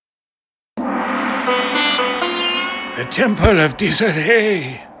The Temple of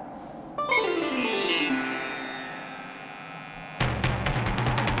Disarray.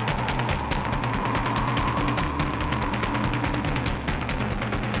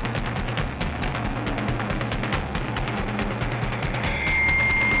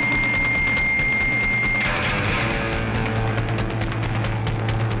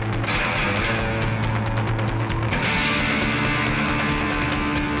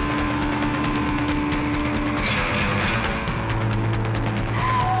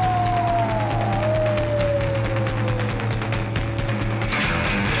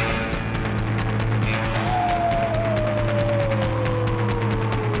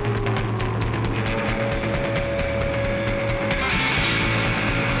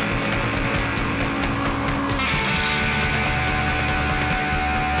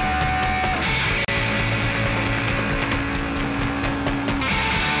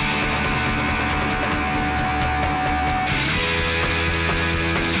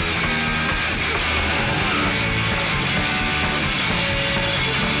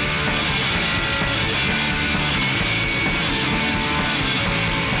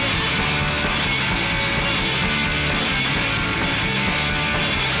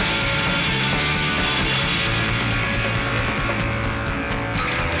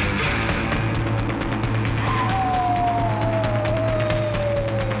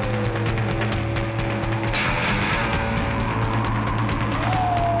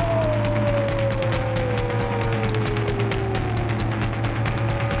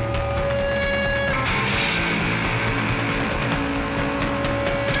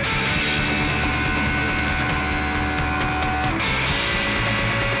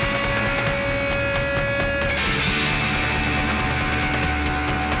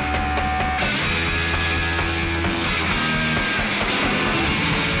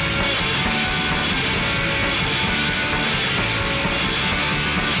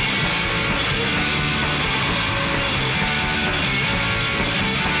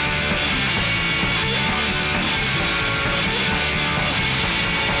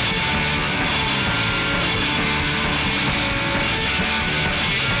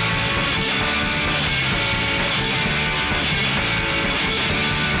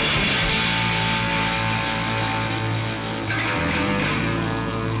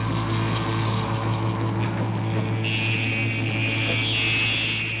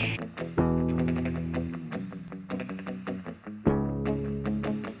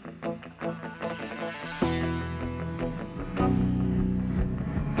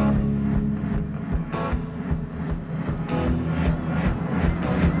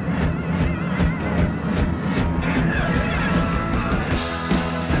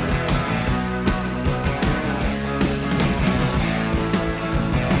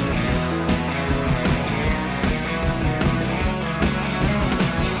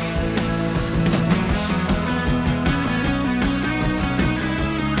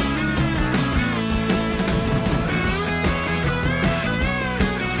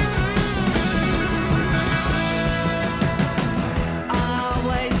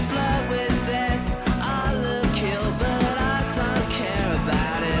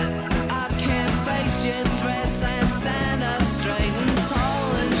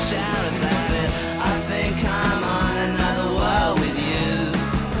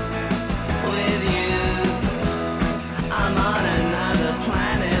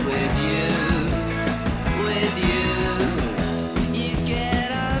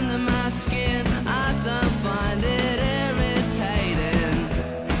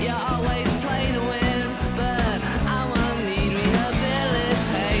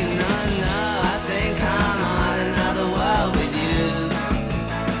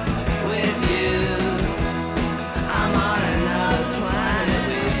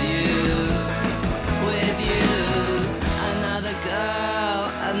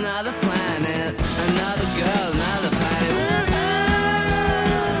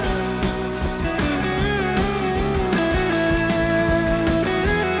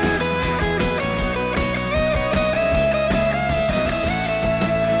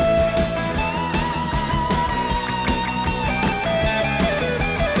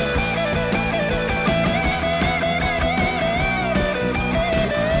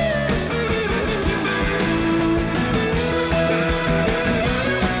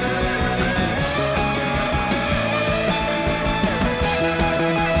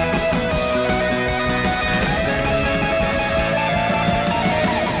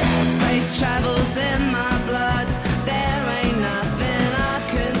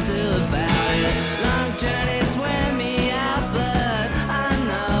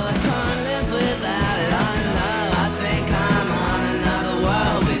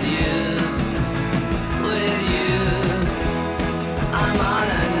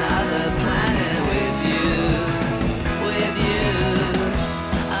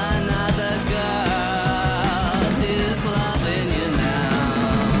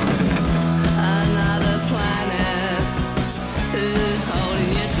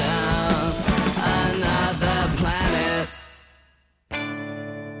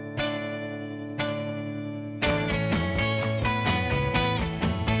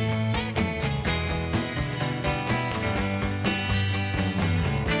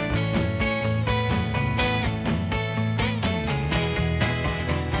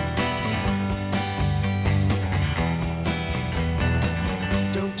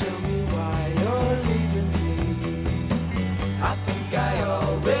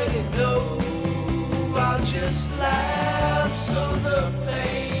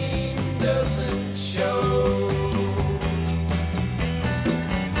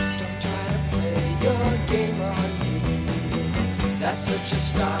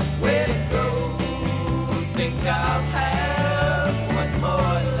 stop, where to go. Think I'll have one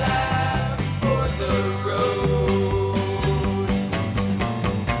more lap for the road.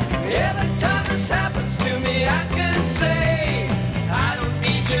 Every time this happens to me, I can say I don't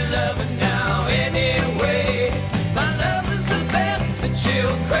need your loving now anyway. My love is the best, and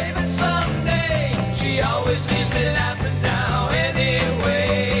she'll crave it someday. She always leaves me laughing now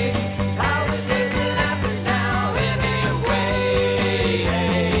anyway. Always leaves me laughing now anyway.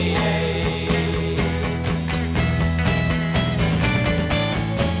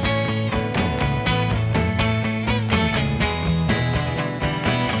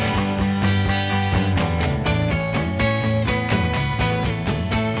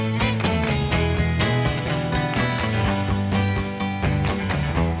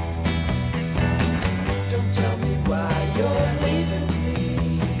 Don't tell me why you're leaving me.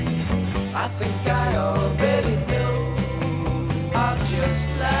 I think I already know. I'll just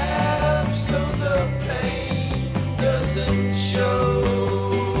laugh so the pain doesn't show.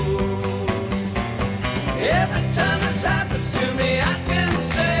 Every time this happens to me, I can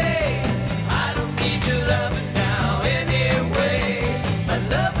say I don't need your loving now anyway. My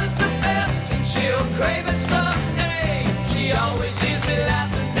love is the best, and she'll crave it someday. She always leaves me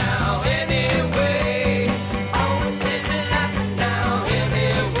laughing now anyway. Always leaves me laughing now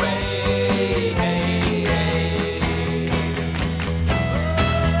anyway.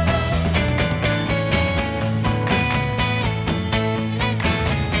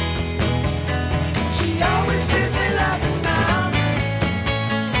 She always leaves me laughing now.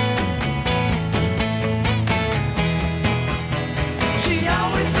 She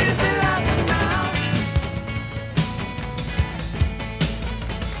always leaves me laughing now.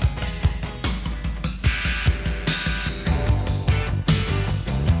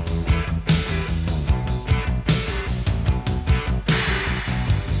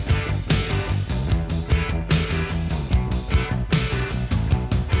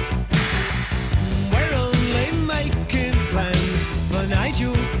 We're only making plans for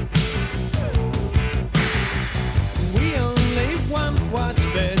Nigel. We only want what's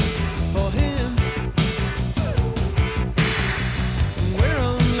best for him. We're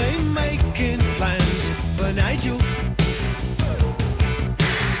only making plans for Nigel.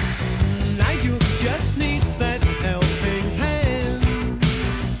 Nigel just needs that helping hand.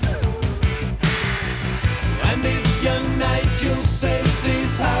 And if young Nigel says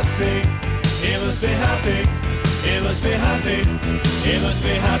he's happy, he must be happy, he must be happy, he must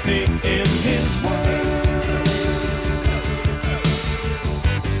be happy in his world.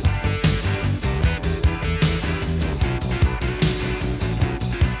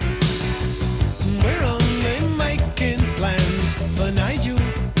 We're only making plans for Nigel.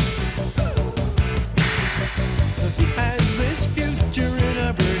 He has this future in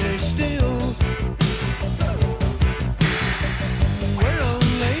a British steel. We're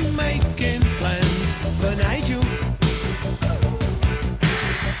only making plans for Nigel.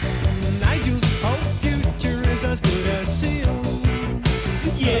 Nigel's whole future is as good as sealed.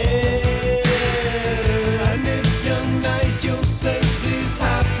 Yeah, and if young Nigel says he's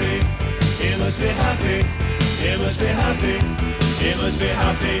happy, he must be happy, he must be happy, he must be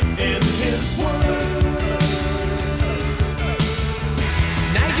happy in his world.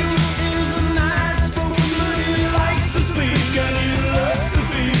 Nigel is a nice spoken man, he likes to speak and he loves to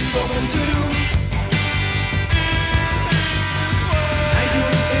be spoken to. Nigel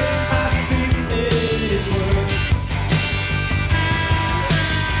is happy in his world.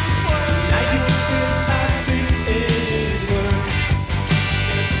 Nigel is happy in his world.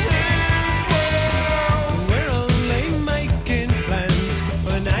 We're only making plans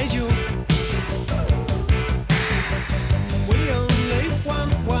for Nigel. We only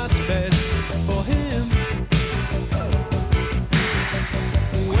want what's best for him.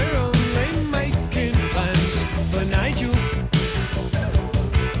 We're only making plans for Nigel.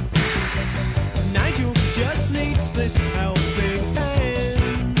 Nigel just needs this helping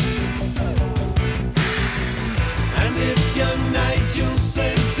hand. And if young Nigel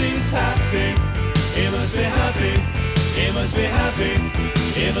says he's happy, he must be happy, he must be happy,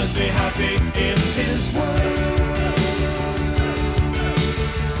 he must be happy in his world.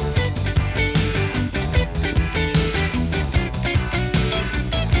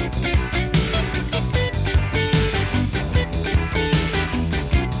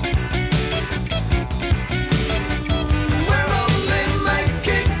 We're only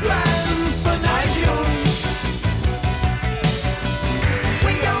making plans for Nigel.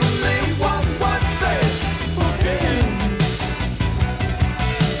 We only want what's best for him.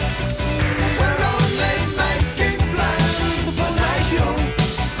 We're only making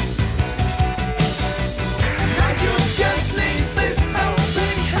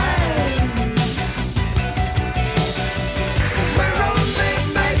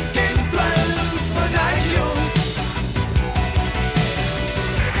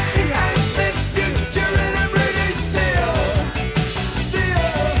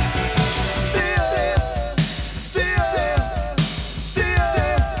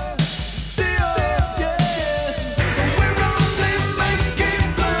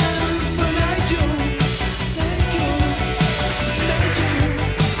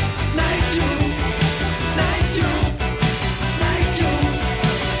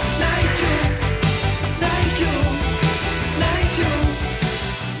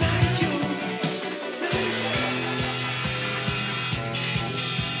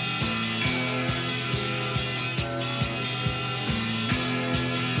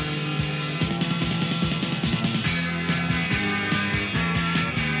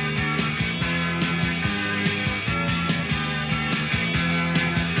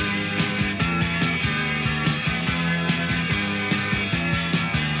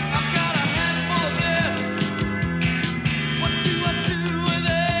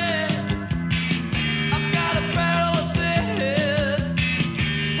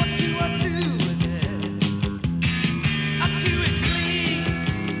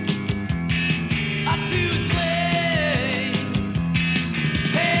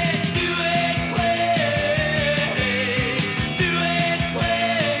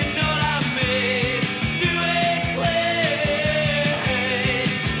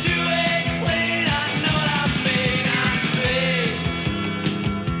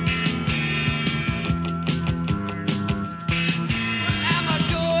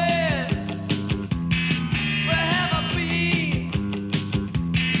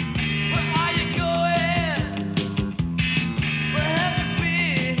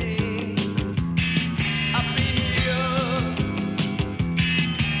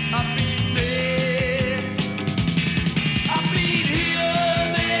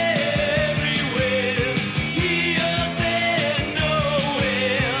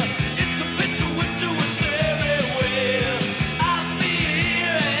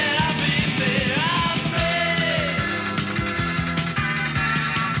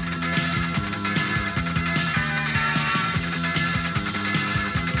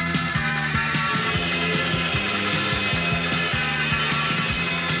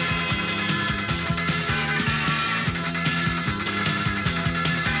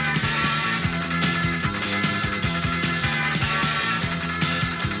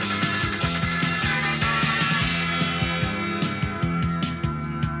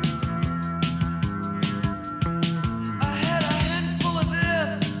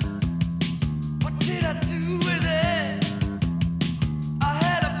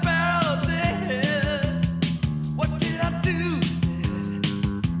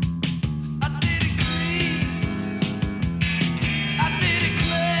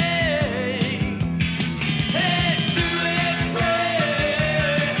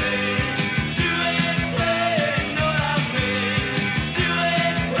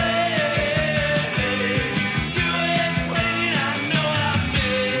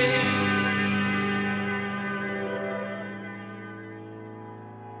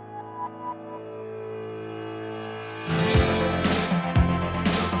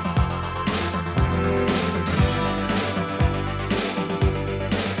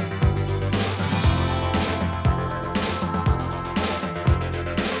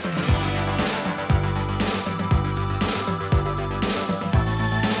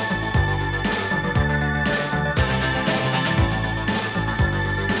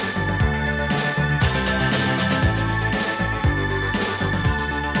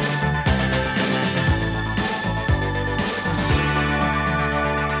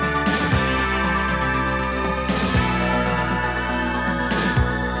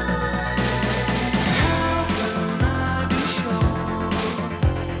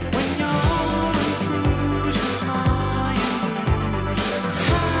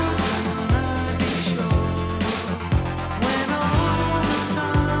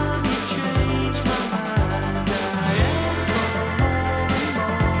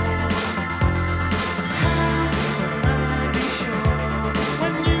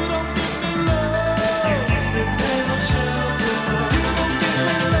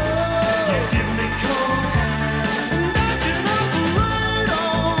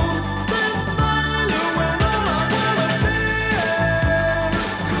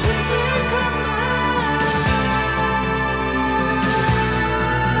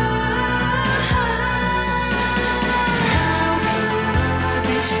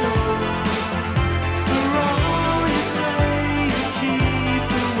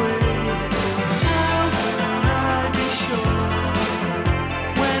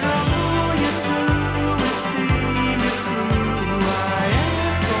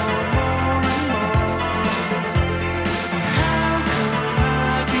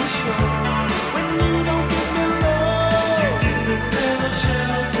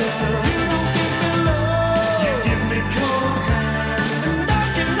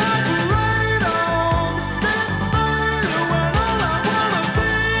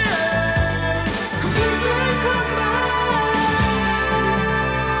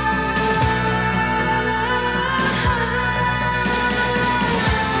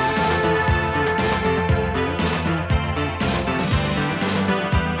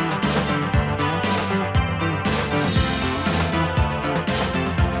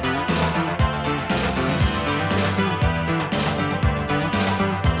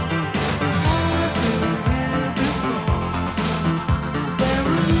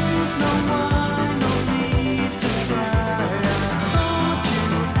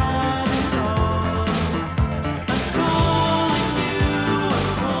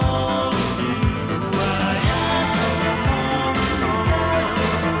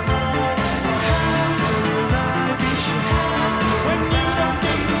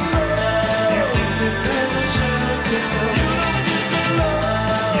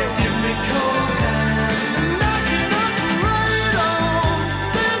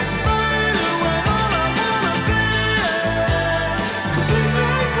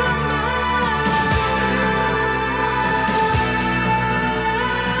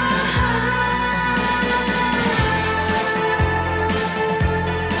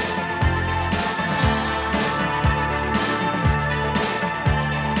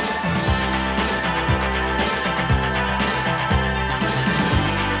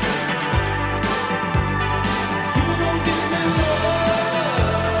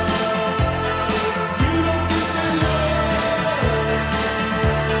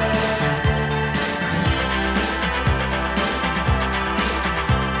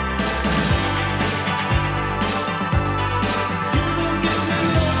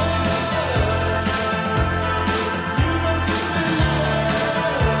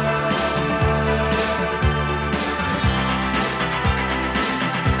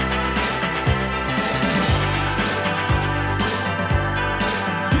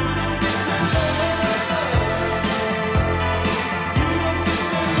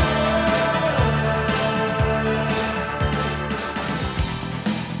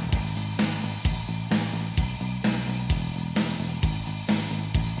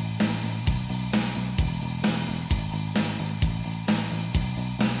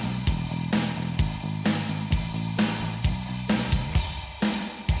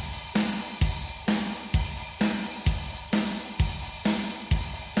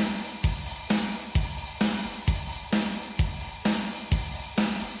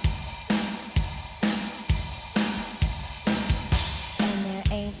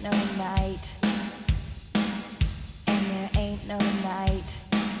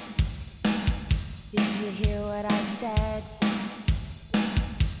Did you hear what I said?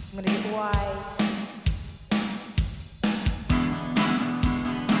 I'm gonna get white.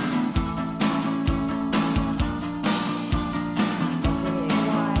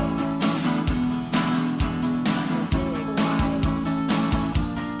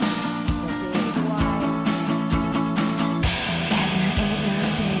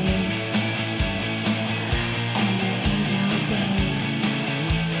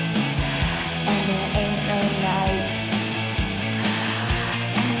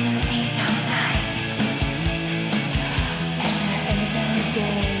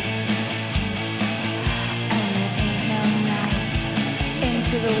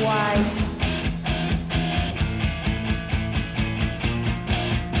 To the white,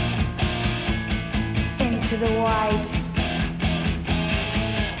 into the white,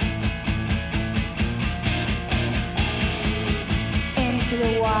 into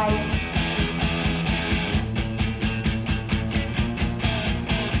the white,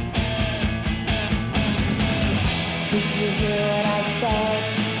 did you hear what I said?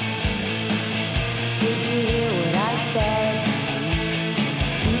 Did you hear what I said?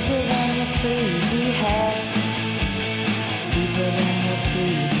 Sleepy head, deeper than your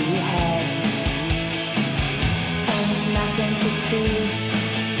sleepy head. Ain't nothing to see,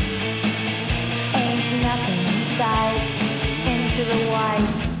 ain't nothing in sight. Into the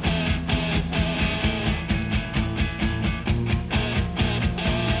white,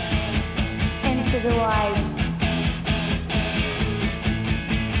 into the white,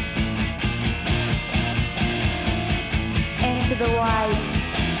 into the white.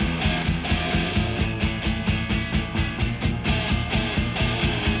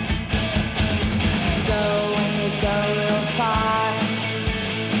 Go real far,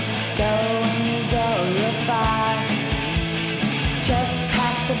 go when you go real far, just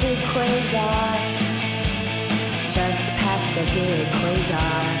past the big quasar, just past the big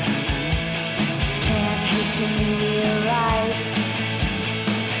quasar. Can't hit your meteorite,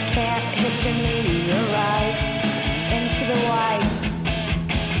 can't hit your meteorite. Into the white,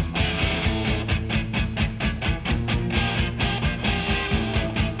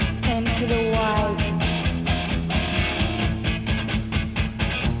 into the white.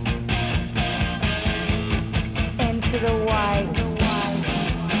 To the white,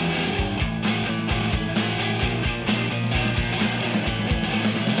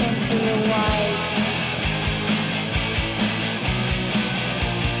 into the white,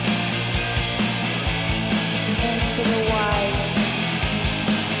 into the white, into the white,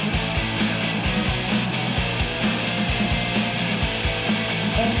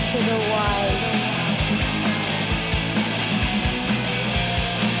 into the white.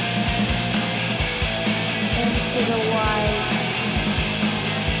 Into the white,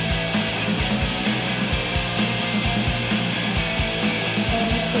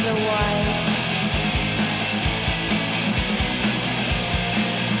 into the white, into the white, into the white.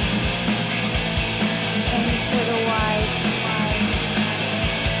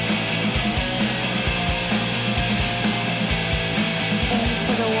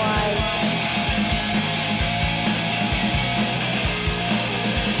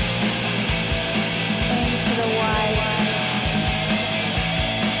 Into the white, into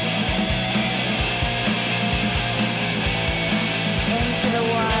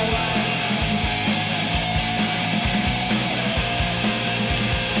the white,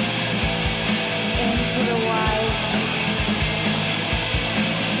 into the white,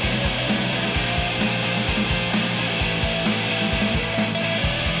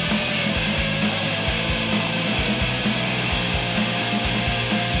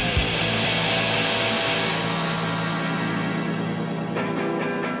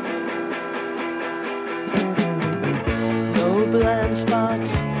 blind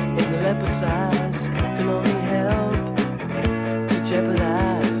spots in the leopard's eyes can only help to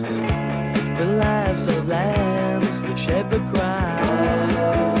jeopardize the lives of lambs that shepherd cries.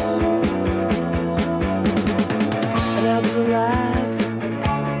 And I was alive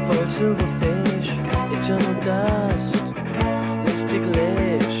for a silverfish, eternal dust, less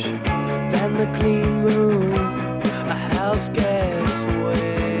ticklish than the clean room, a house guest way.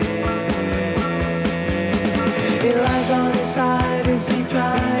 He lies on his side, is he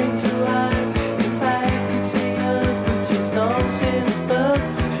trying to hide? In fact, it's the earth which is nonsense birth.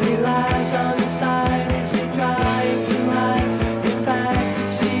 He lies on his side, is he trying to hide? In fact,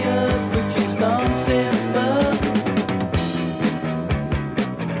 it's the earth which is nonsense birth.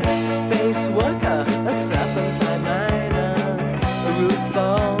 Face worker, a serpent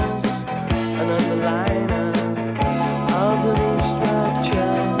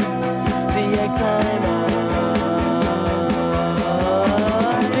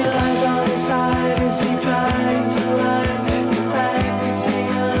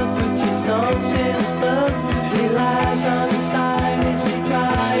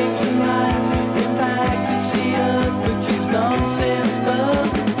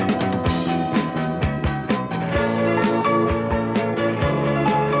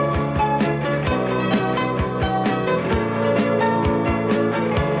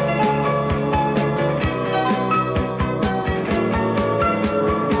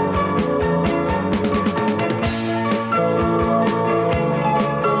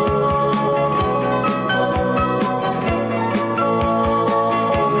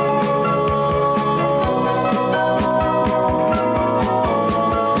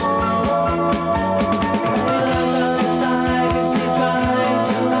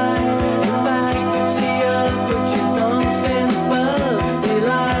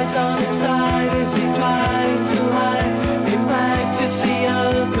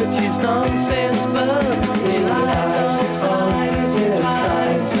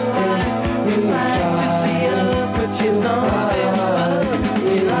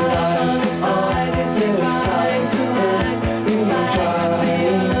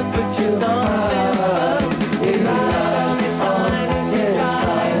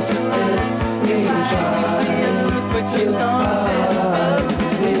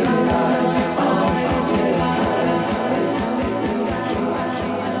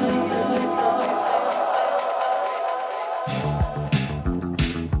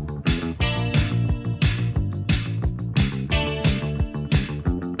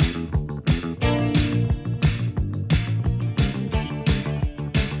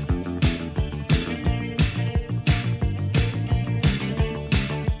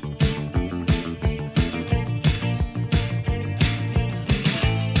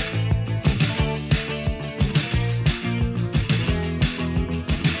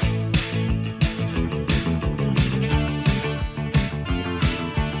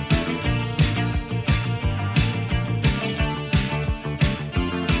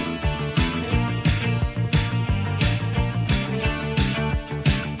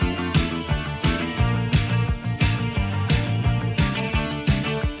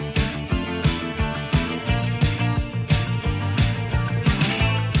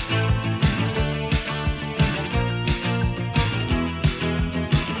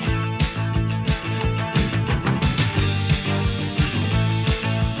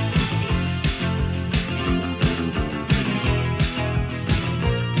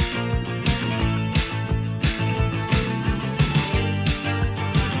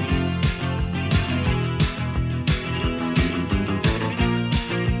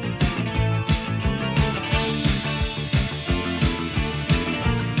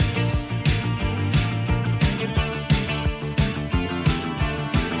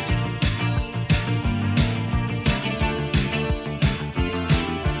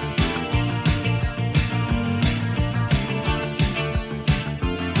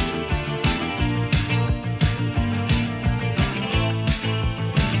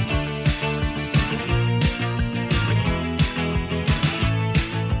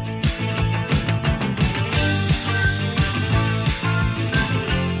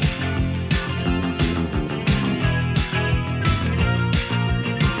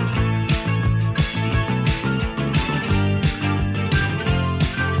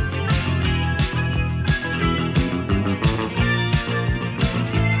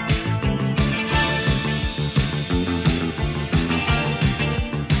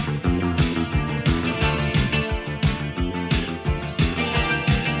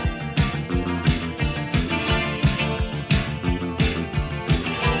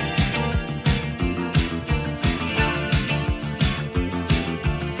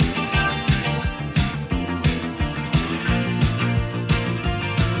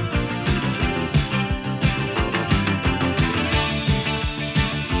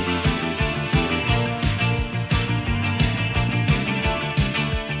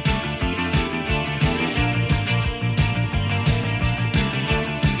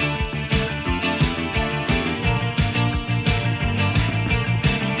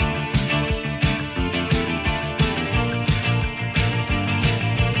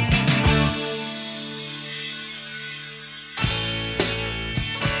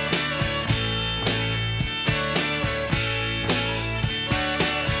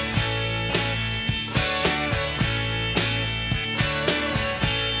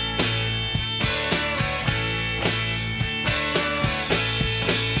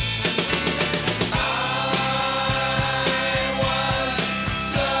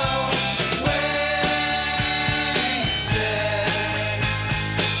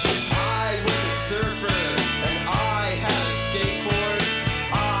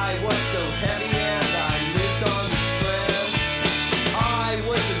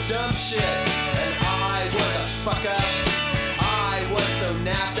dumb shit, and I was a fuck up. I was so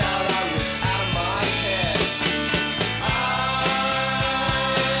napped out, I was out of my head. I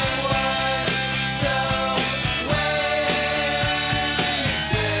was so wasted.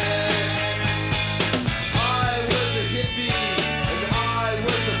 I was a hippie, and I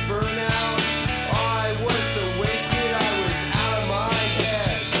was a burnout. I was so wasted, I was out of my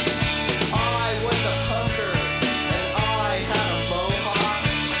head. I was a punker, and I had a mohawk.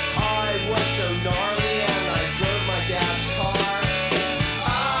 I was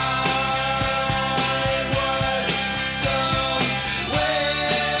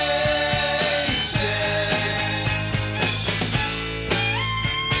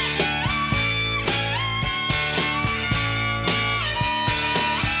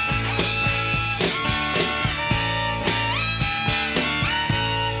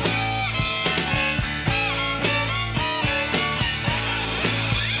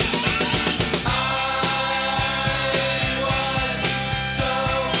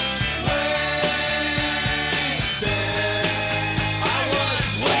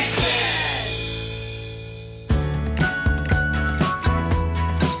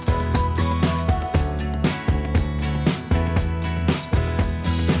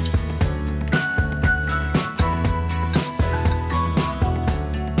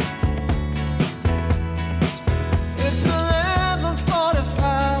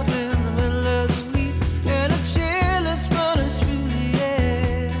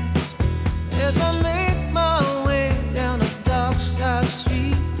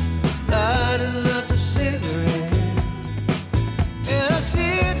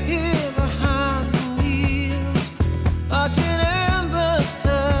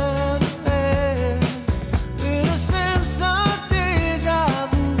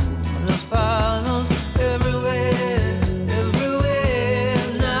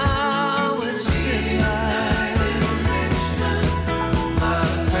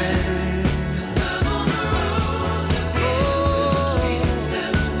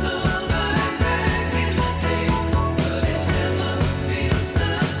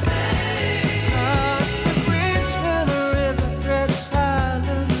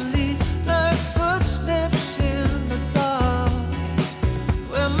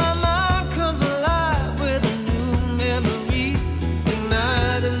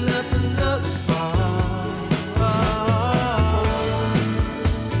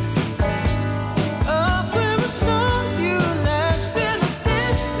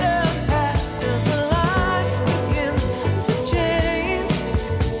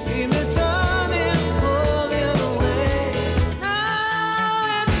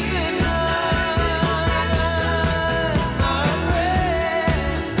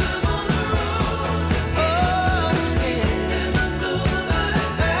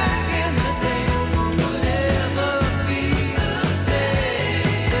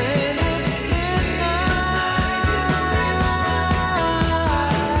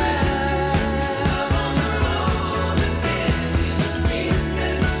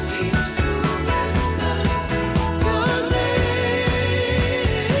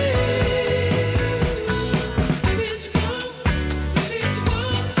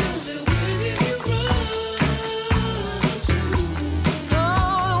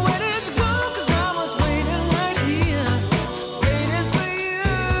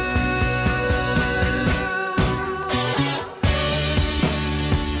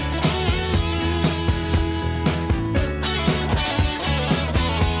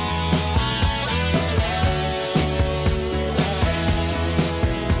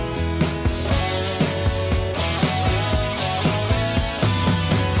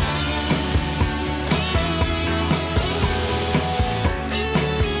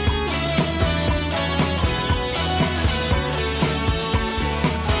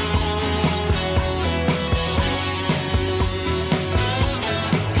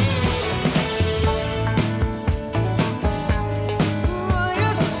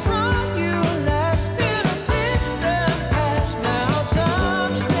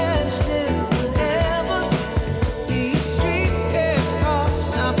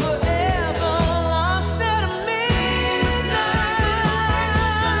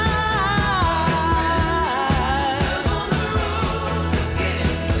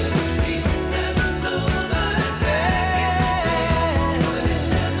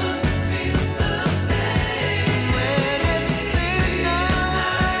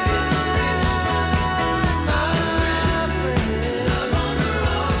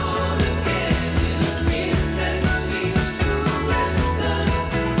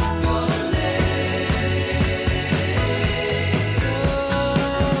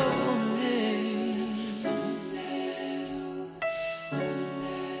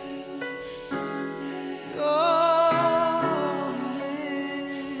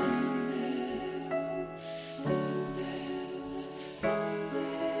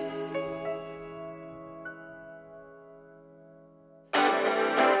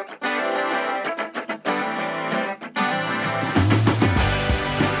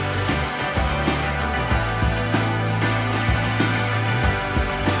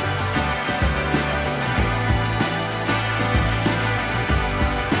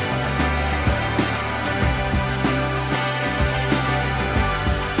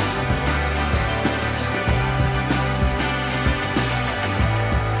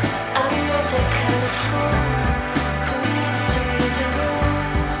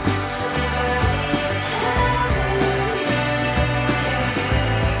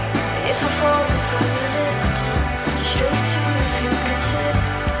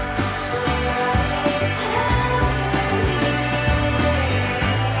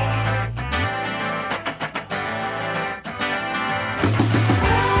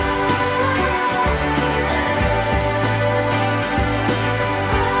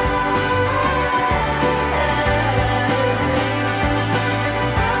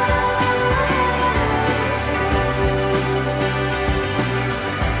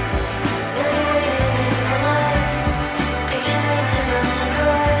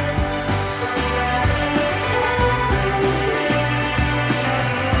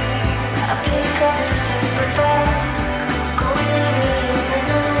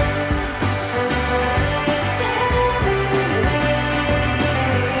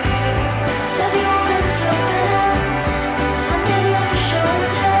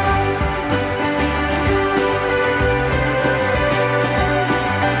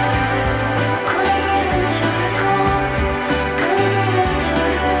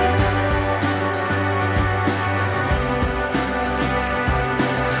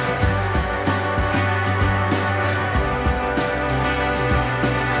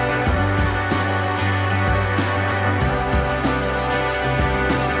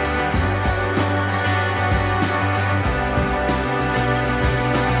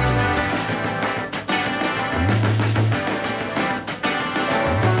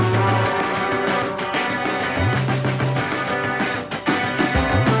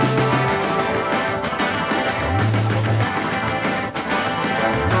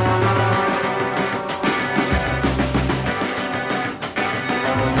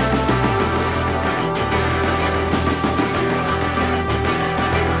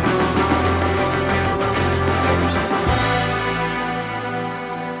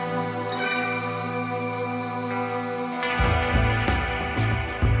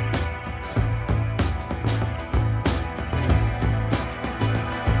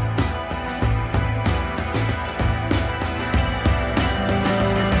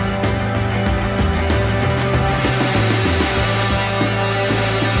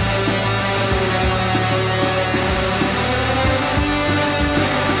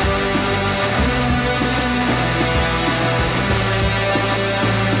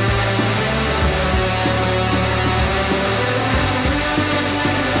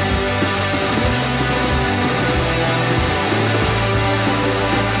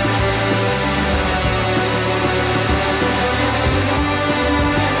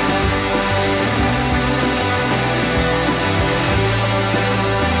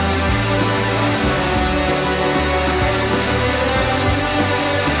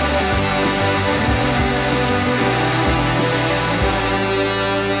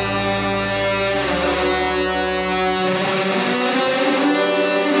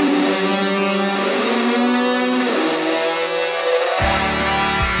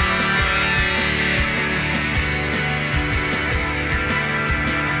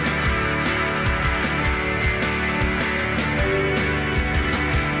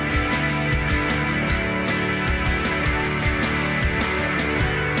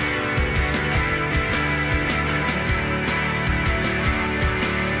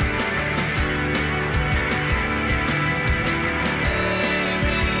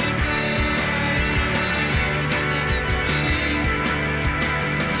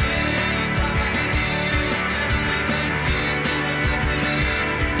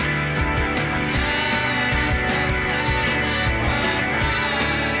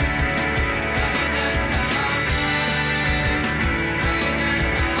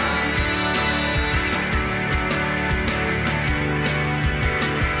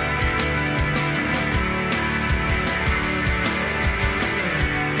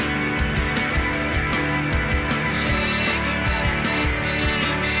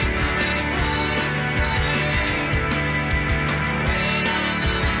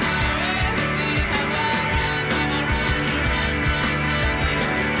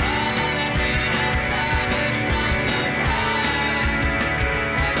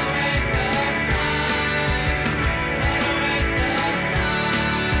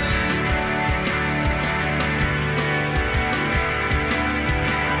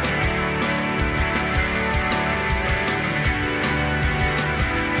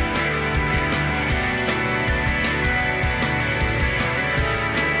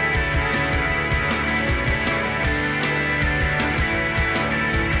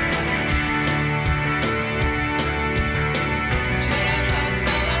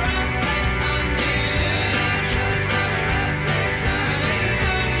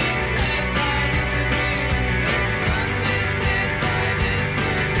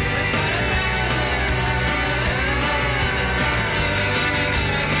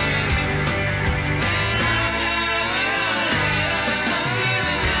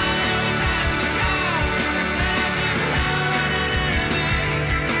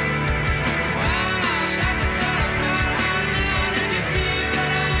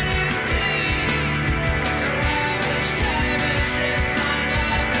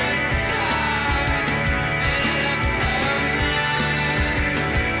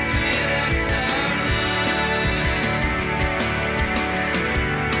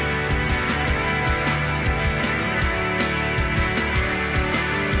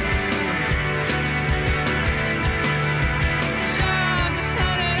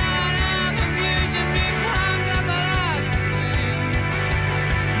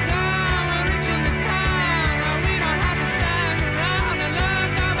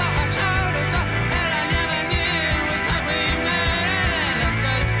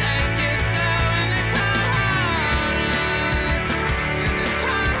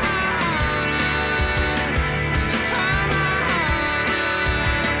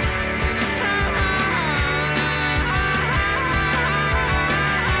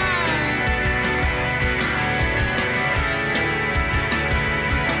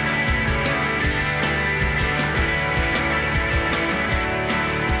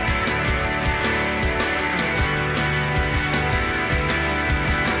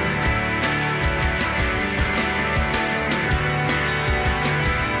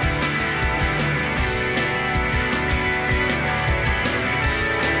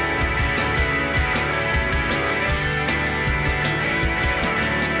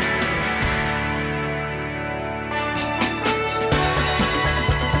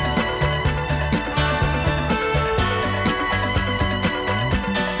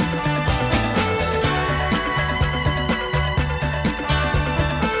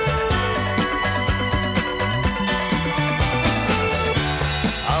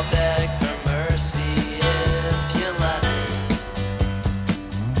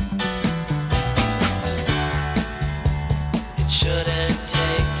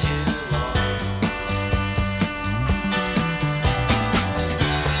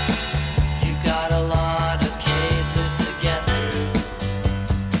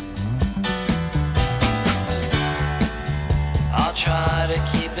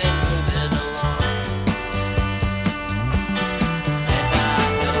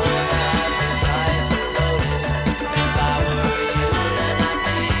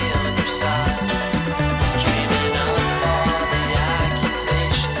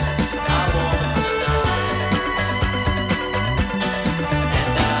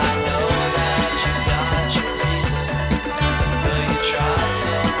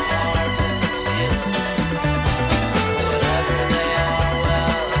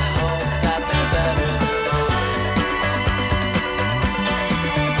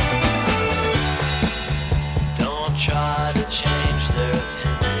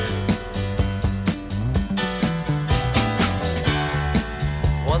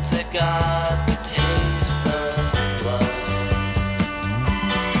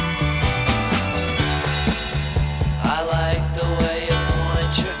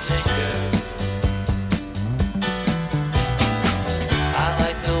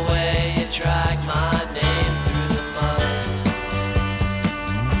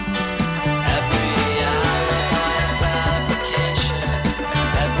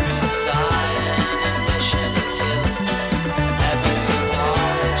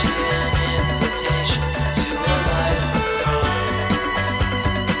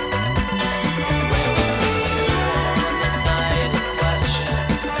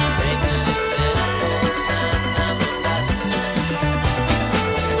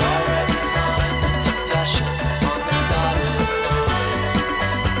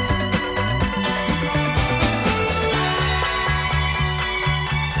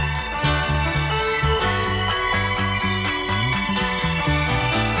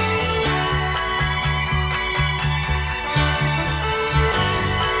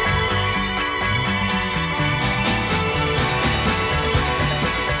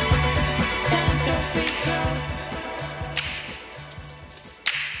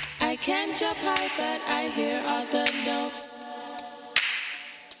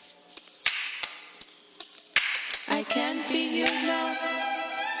you know.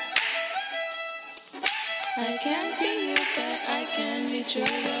 I can't be you, but I can be true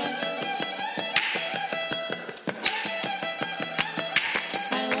though.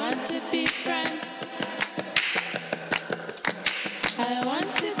 I want to be friends. I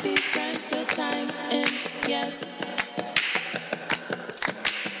want to be friends till time ends, yes.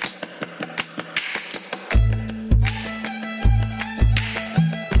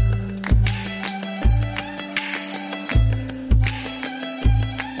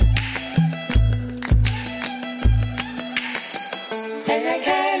 And I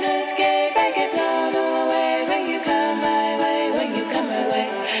can't escape, I get blown away when you come my way, when you come my way.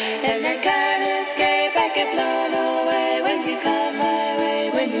 And I can't escape, I get blown away when you come my way,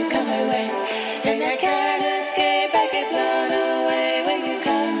 when you come my way. And I can't escape, I get blown away when you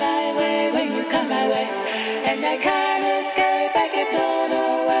come my way, when you come my way. And I can't escape, I get blown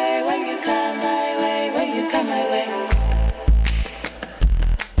away when you come my way, when you come my way.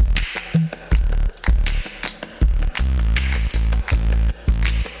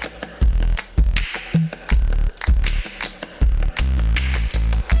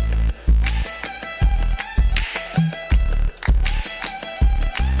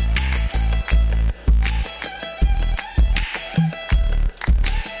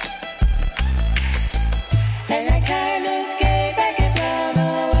 And I can't escape, I get blown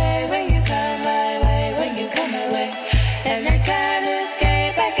away when you come my way, when you come my way. And I can't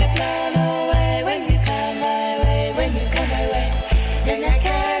escape, I get blown away when you come my way, when you come my way. And I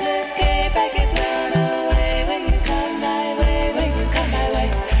can't escape, I get blown away when you come my way, when you come my way.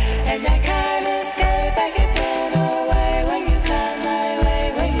 And I can't escape, I get blown away when you come my way,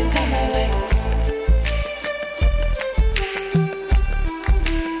 when you come my way.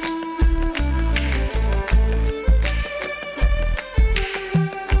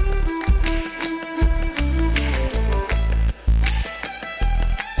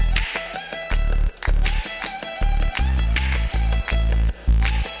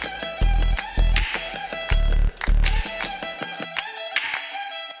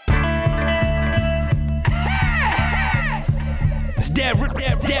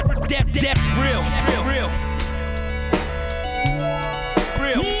 That real.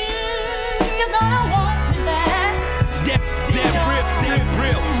 You're gonna want me back. That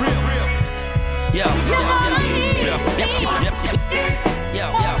real. Yo. You're gonna need me. Yo.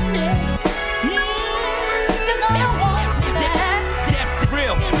 You're gonna want me back. That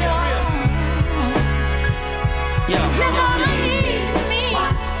real. Yo. You're gonna need me.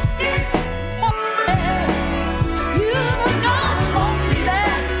 You're gonna want me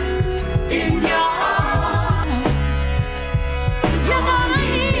back in your arms. You're gonna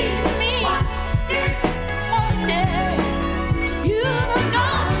need me one day. You're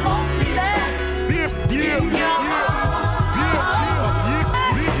gonna want me back in your arms.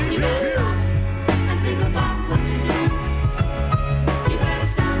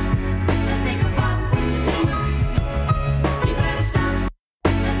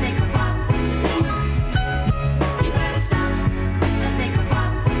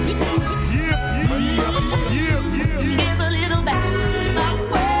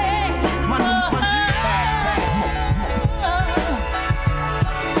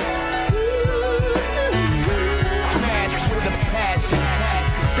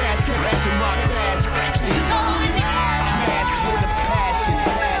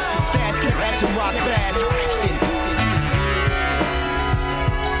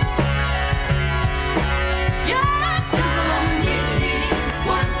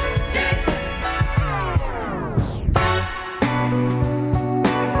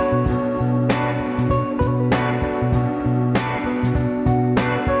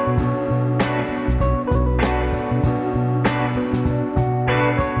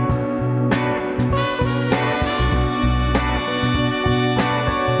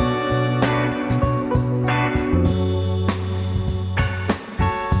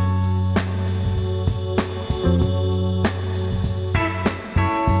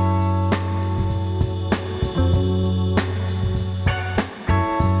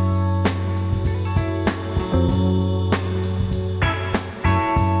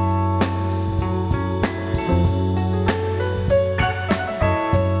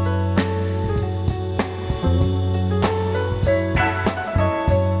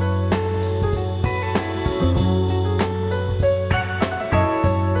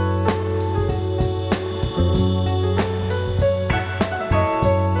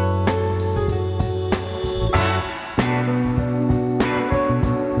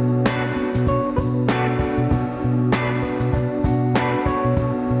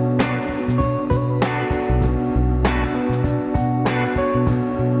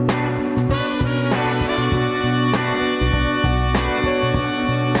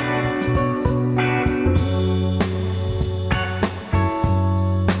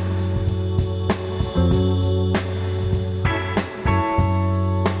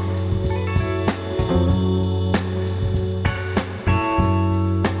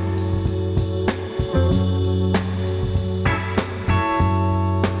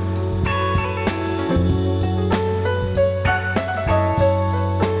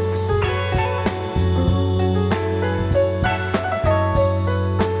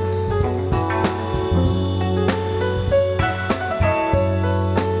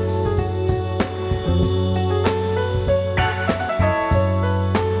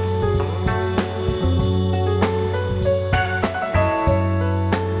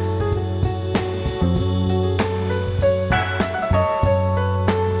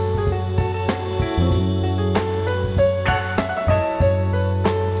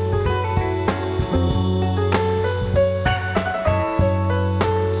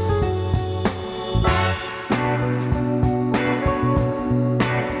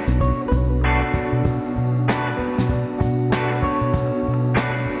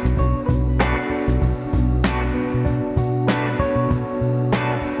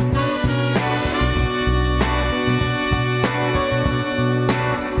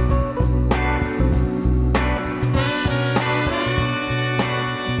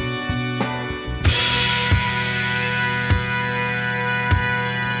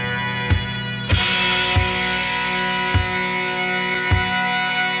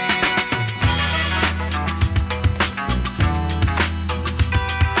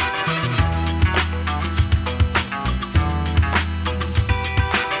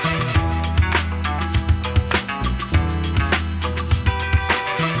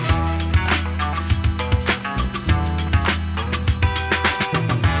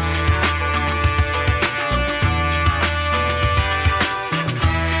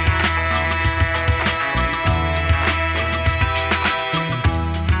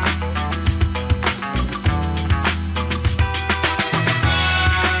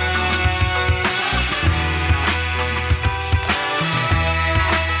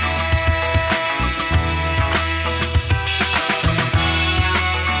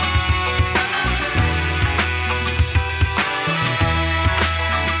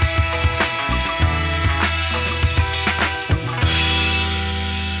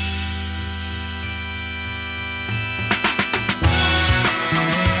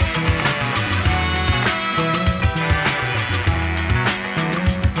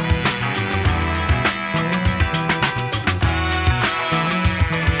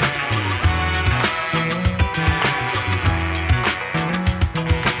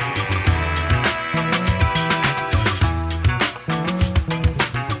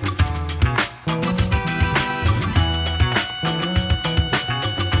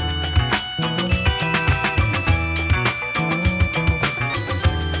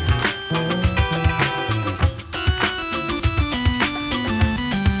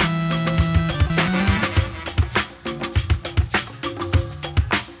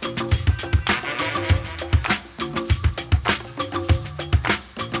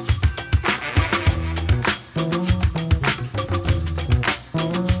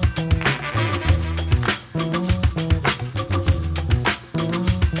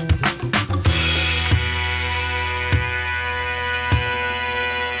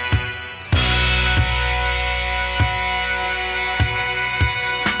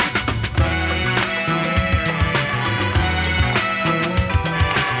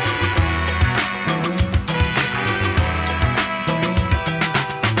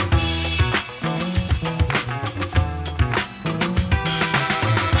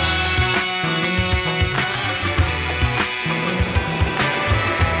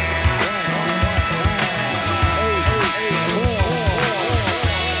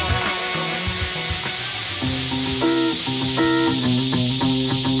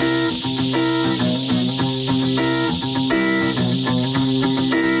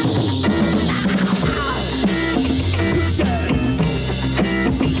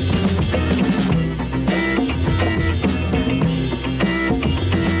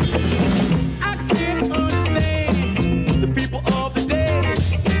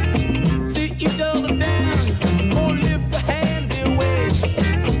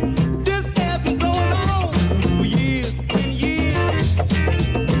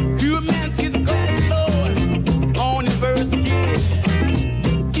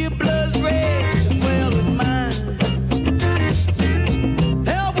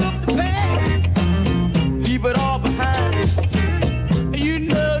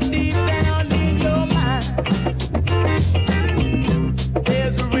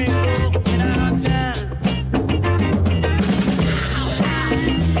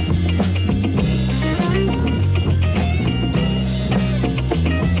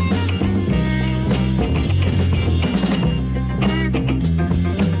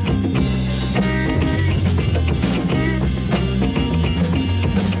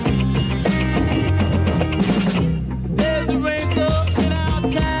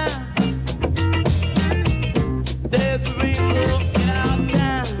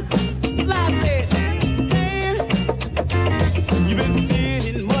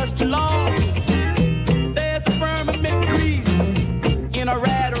 too long. There's a firmament crease in a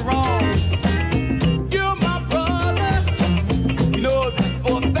right or wrong. You're my brother, you know this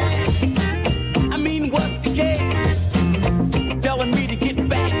for a fact. I mean, what's the case? Telling me to get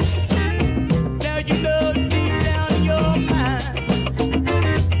back. Now you know deep down in your mind,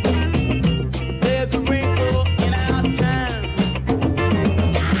 there's a wrinkle in our time.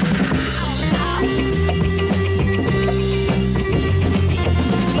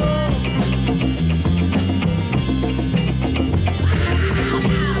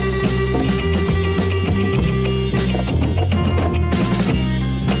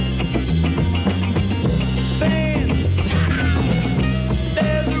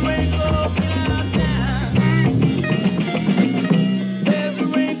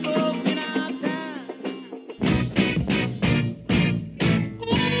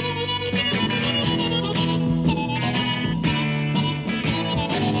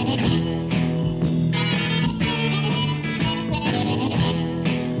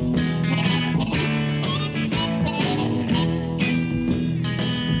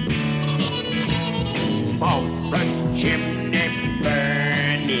 Phosphorus chimney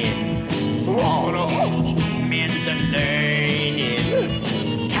burning, water means a learning,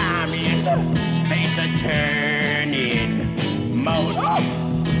 time in space a turning, motors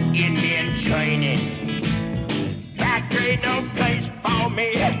Indian training. Factory no place for me,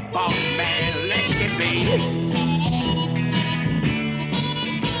 boss man let me be.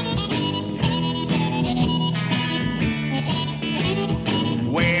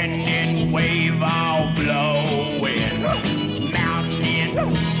 Wind and wave all blowing, mountain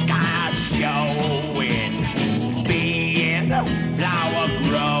and sky showing, being flower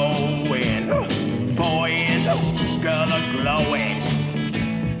growing, boy and girl are glowing.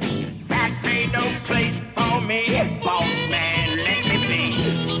 Factory no place for me, boss man let me be.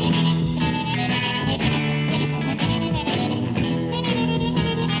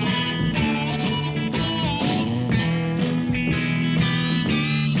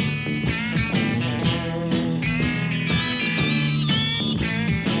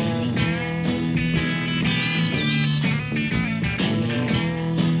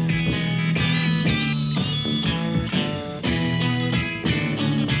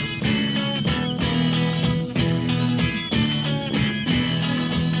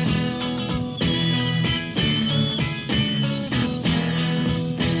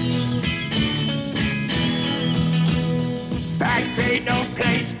 Factory no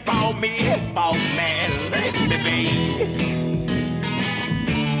place for me, boss man let me be.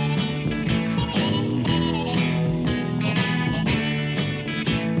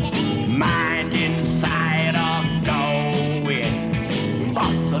 Mind inside are going,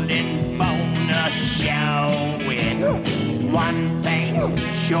 bustling bone a showing. One thing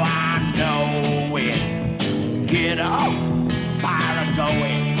sure I'm knowing, get up, fire a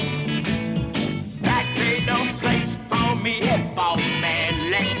going. Factory no place for me, boss man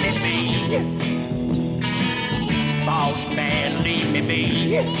let me be. Boss man leave me be.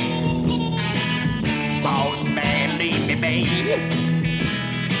 Boss man leave me be.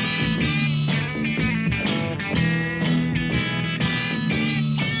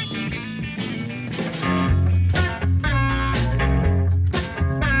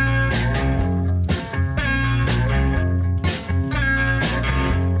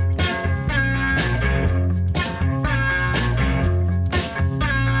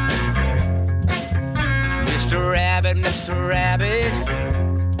 Mr. Rabbit,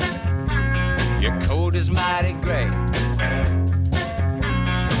 your coat is mighty gray.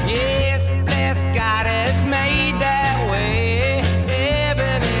 Yes, bless God, it's made that way.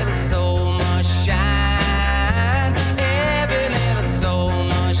 Every little soul must shine. Every little soul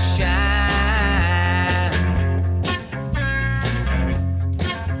must shine.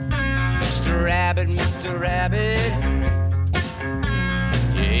 Mr. Rabbit,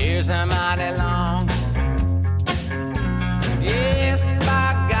 your ears are mighty long. Yes,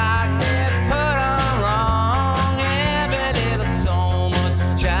 by God, they're put on wrong. Every little soul must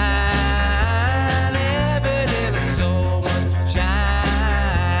shine. Every little soul must shine.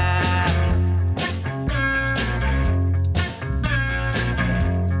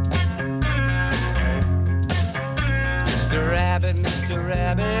 Mr.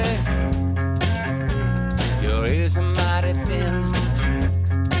 Rabbit, your ears are mighty thin.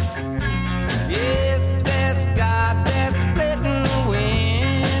 Yes, bless God, they're splitting the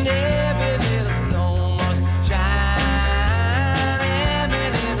wind. Every little soul must shine. Every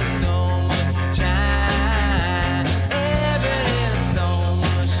little soul must shine. Every little soul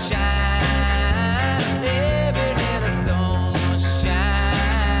must shine. Every little soul must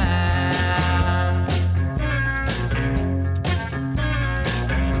shine.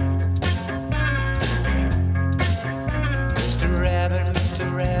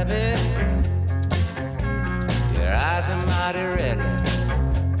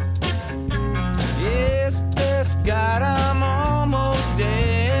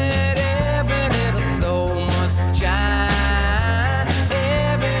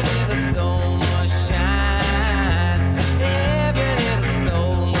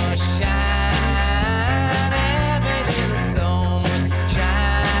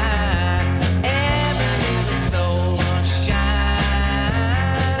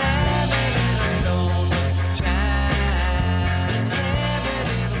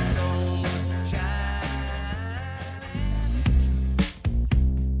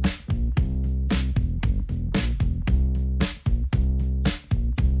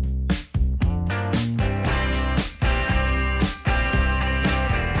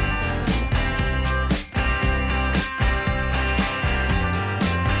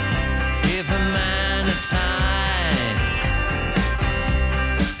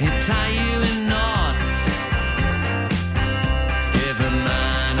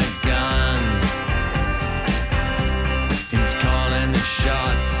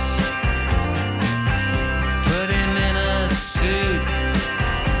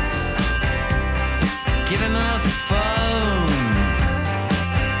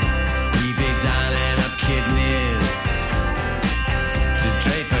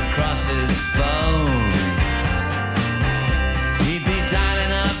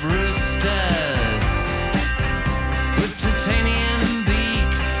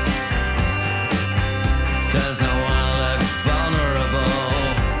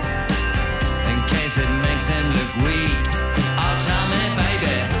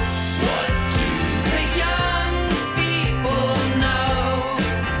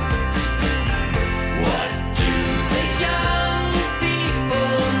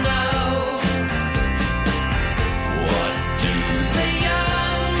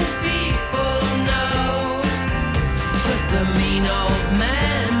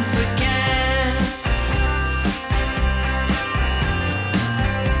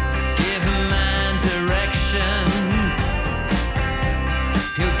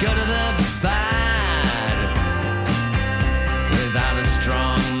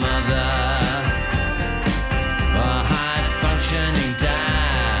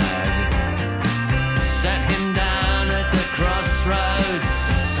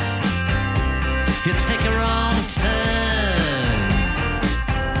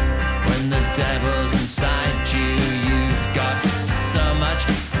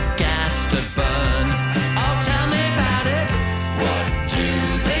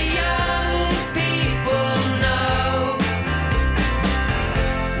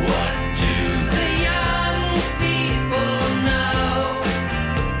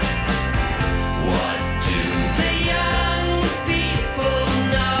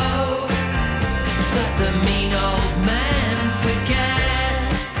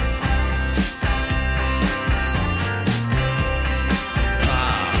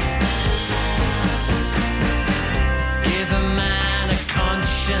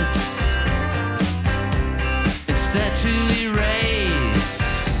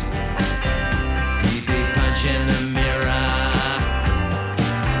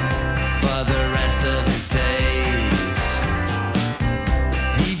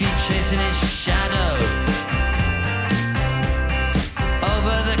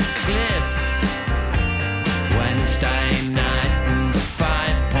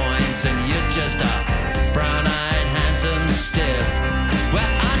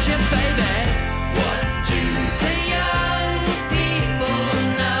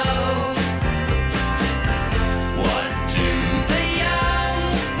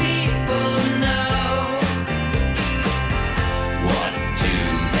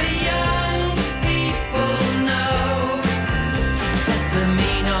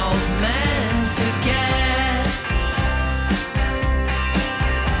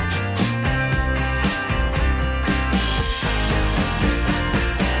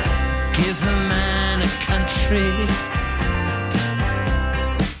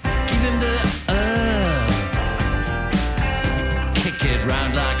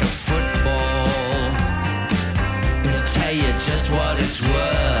 it's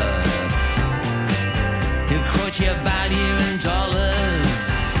worth. He'll quote your value in dollars,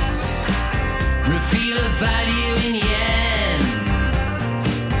 reveal a value in yen.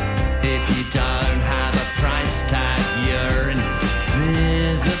 If you don't have a price tag, you're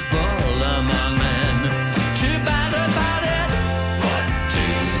invisible among men. Too bad about it. What do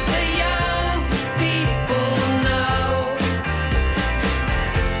the young people know?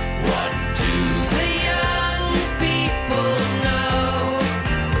 What do the young people know?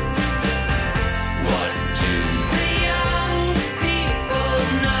 What do the young people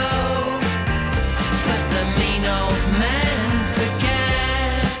know? But the mean old men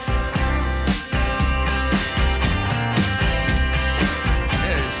forget.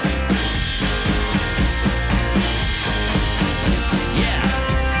 Yes. Yeah,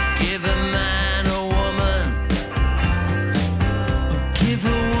 give a man a woman, or give a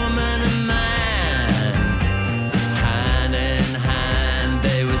woman a man. Hand in hand,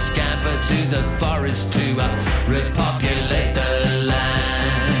 they will scamper to the forest to repopulate the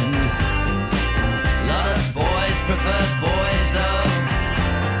land. A lot of boys prefer boys, though.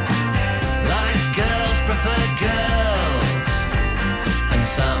 A lot of girls prefer girls. And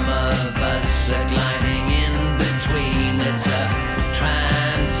some of us are gliding in between. It's a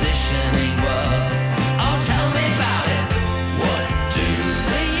transitioning world. Oh, tell me about it. What do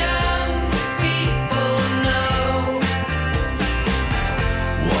the young people know?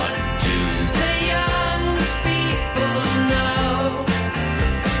 What do the young people know?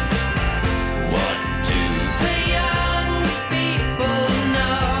 What do the young people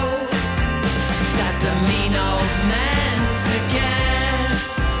know? That the mean old men forget.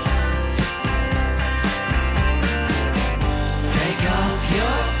 Take off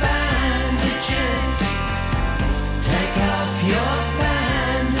your bandages. Take off your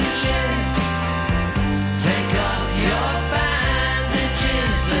bandages. Take off your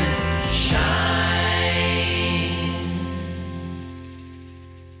bandages and shine.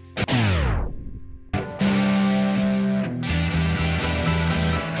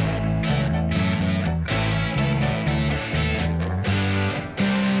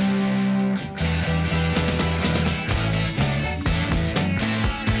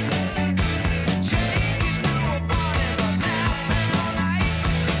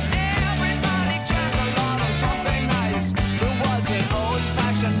 Everybody drank a lot of something nice. There was an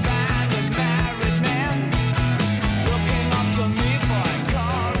old-fashioned band of married men looking up to me for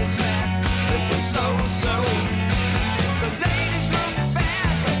encouragement. It was so. The ladies looked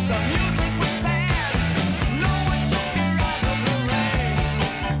bad, but the music was sad. No one took their eyes off the rain.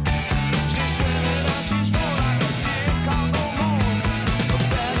 She shriveled and she swore like a Chicago moon. The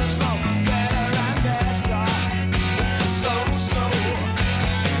feathers know better and better. So.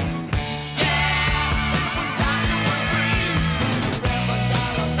 Yeah, it was time to unfreeze. Reverend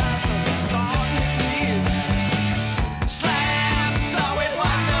Donald Master was on his knees. Slam, so it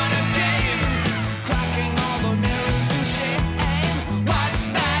wasn't a game. Cracking all the mirrors and shame. Watch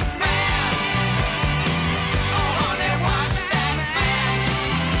that man. Oh, honey, watch that man.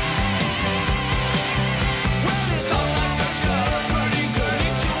 Well, he talks like a jerk, but he could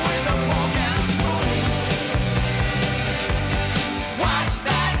eat you with a fork and a spoon. Watch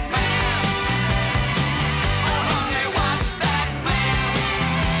that man. Oh, honey, watch that man.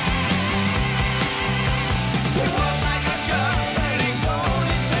 He walks like a jerk, but he's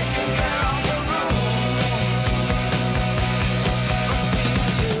only taking care of the room. Must be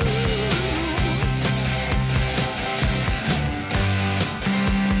true.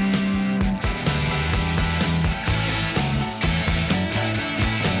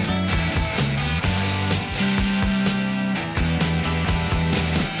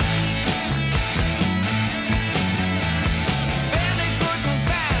 Barely couldn't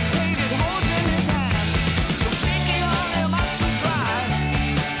fan, painted holes in his hands, so shaky on him up to dry.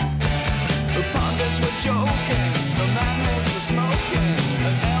 The punkers were joking, the manholes were smoking,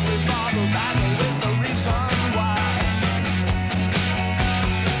 and every bottle battled with the reason why.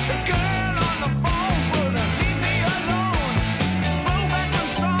 The girl on the phone wouldn't leave me alone. Throwback from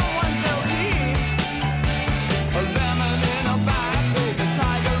someone's LP. A lemon in a bag with a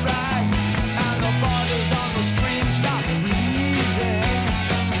tiger rag, and the bodies on the screen stopped breathing.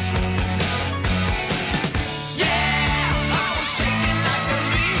 Yeah, I was shaking like a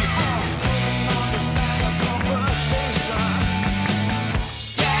leaf, pulling on the stand of compass.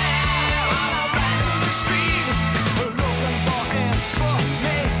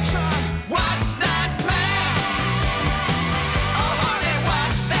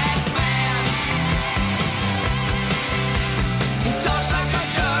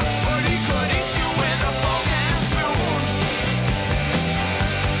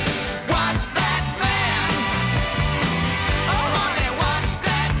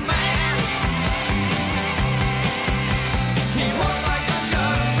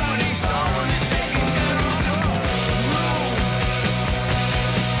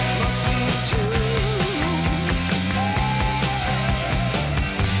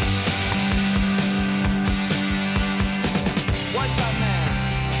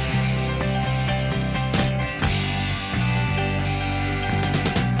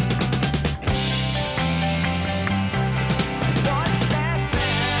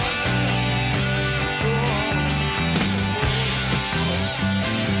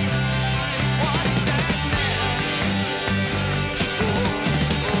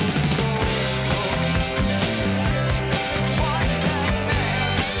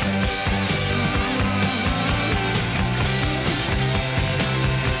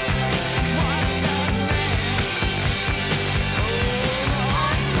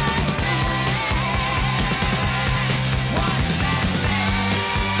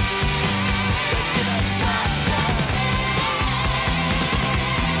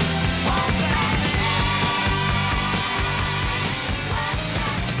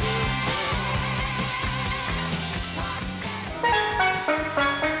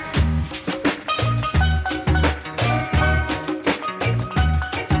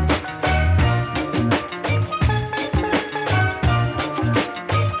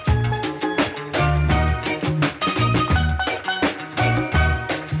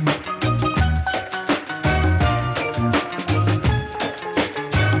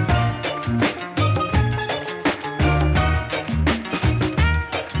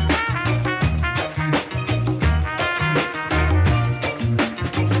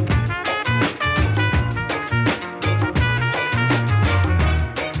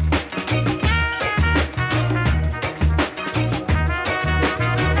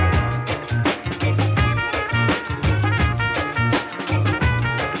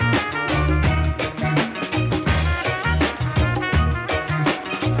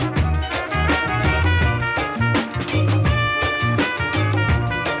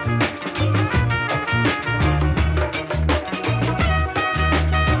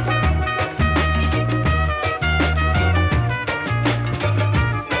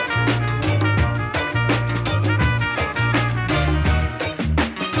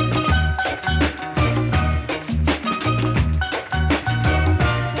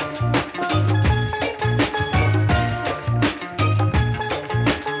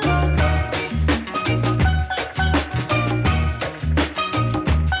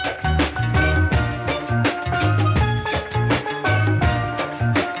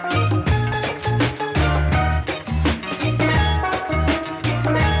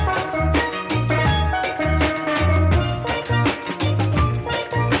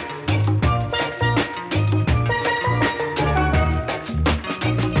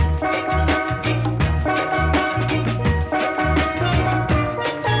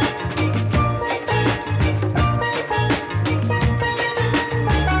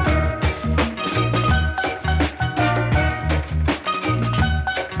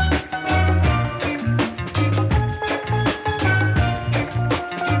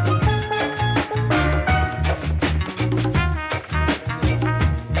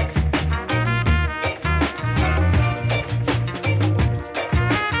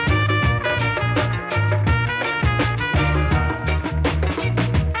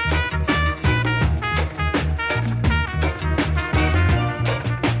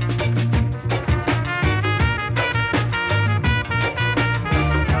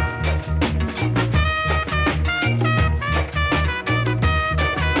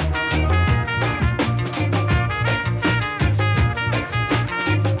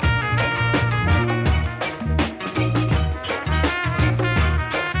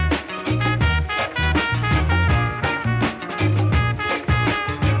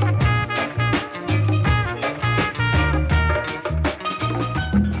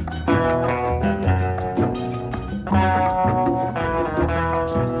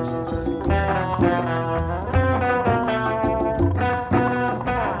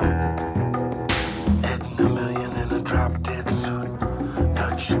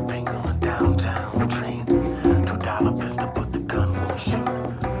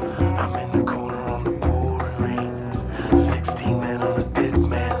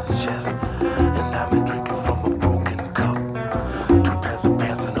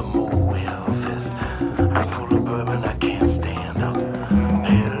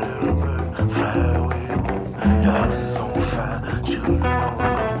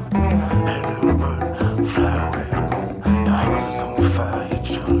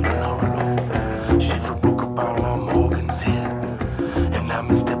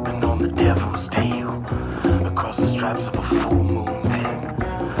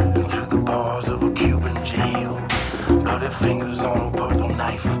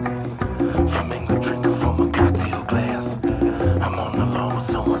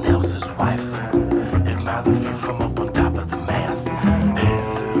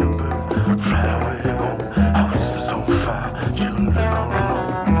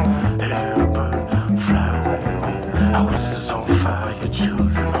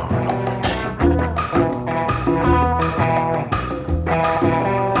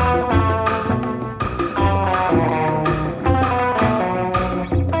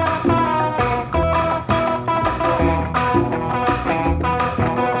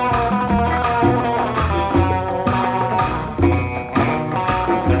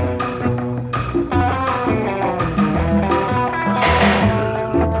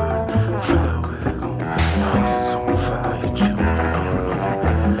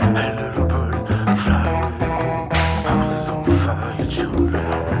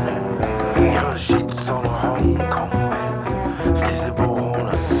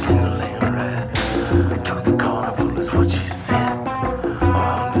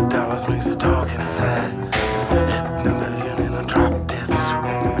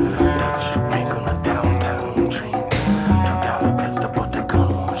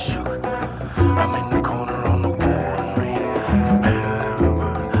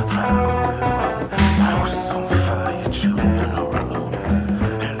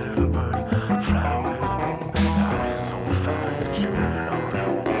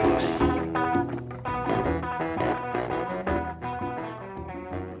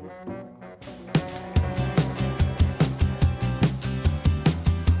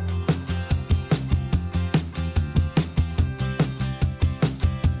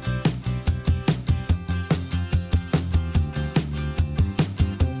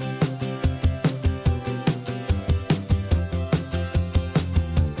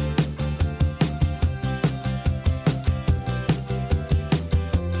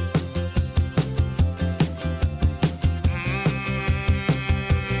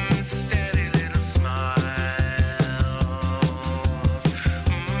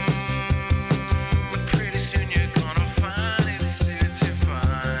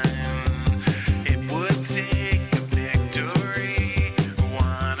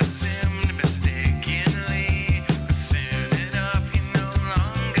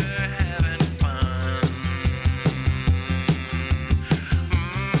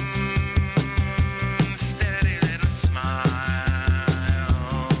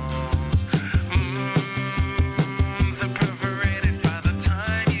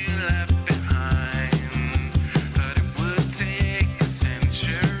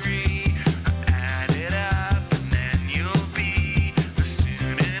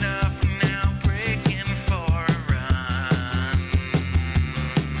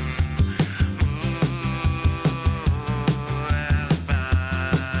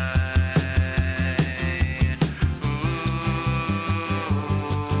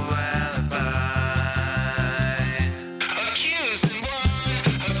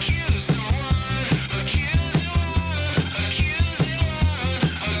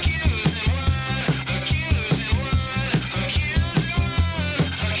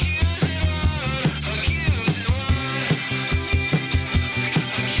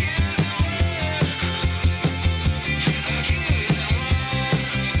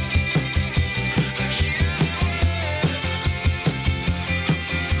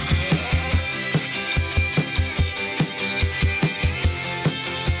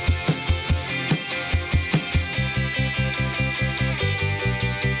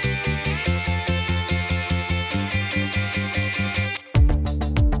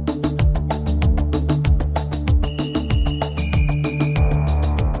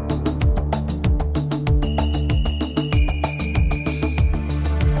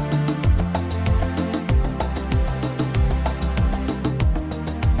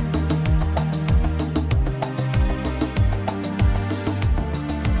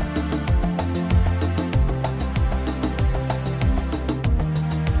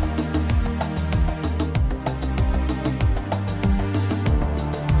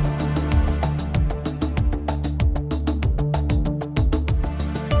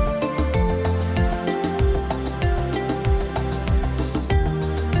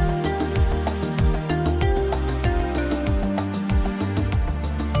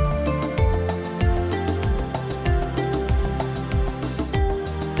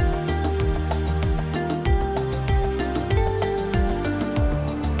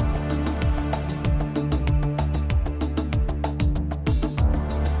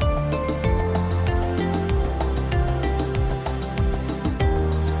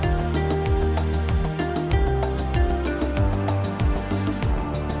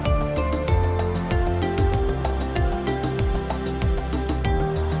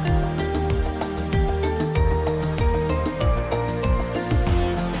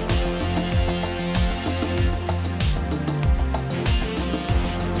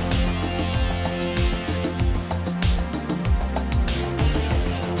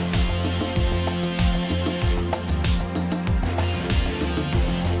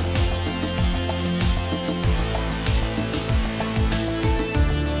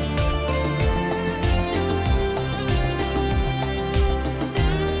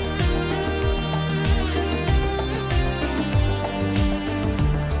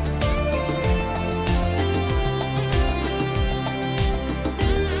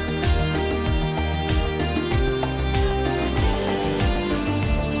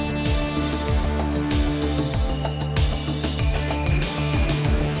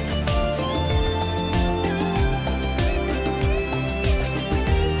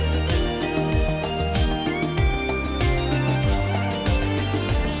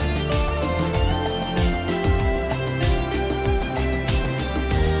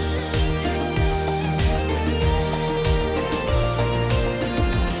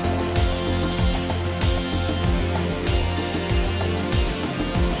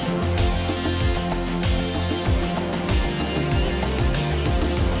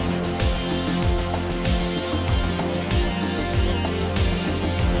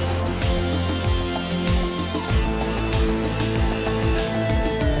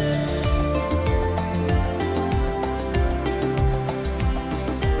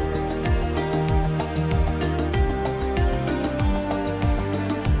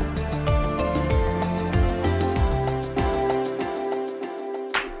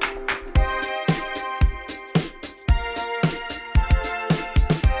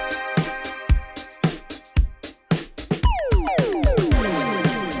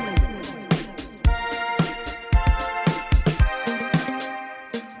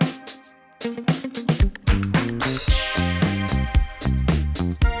 Gece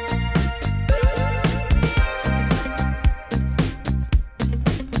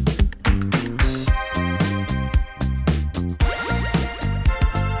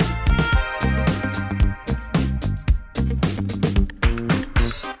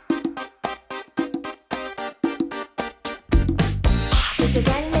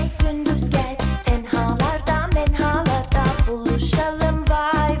gelme gündüz gel, tenhalarda menhalarda buluşalım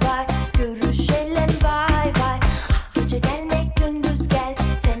vay vay, görüşelim